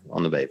later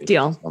on the baby.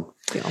 Deal. All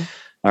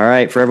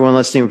right. For everyone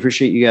listening, we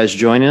appreciate you guys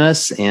joining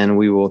us, and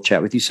we will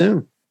chat with you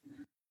soon.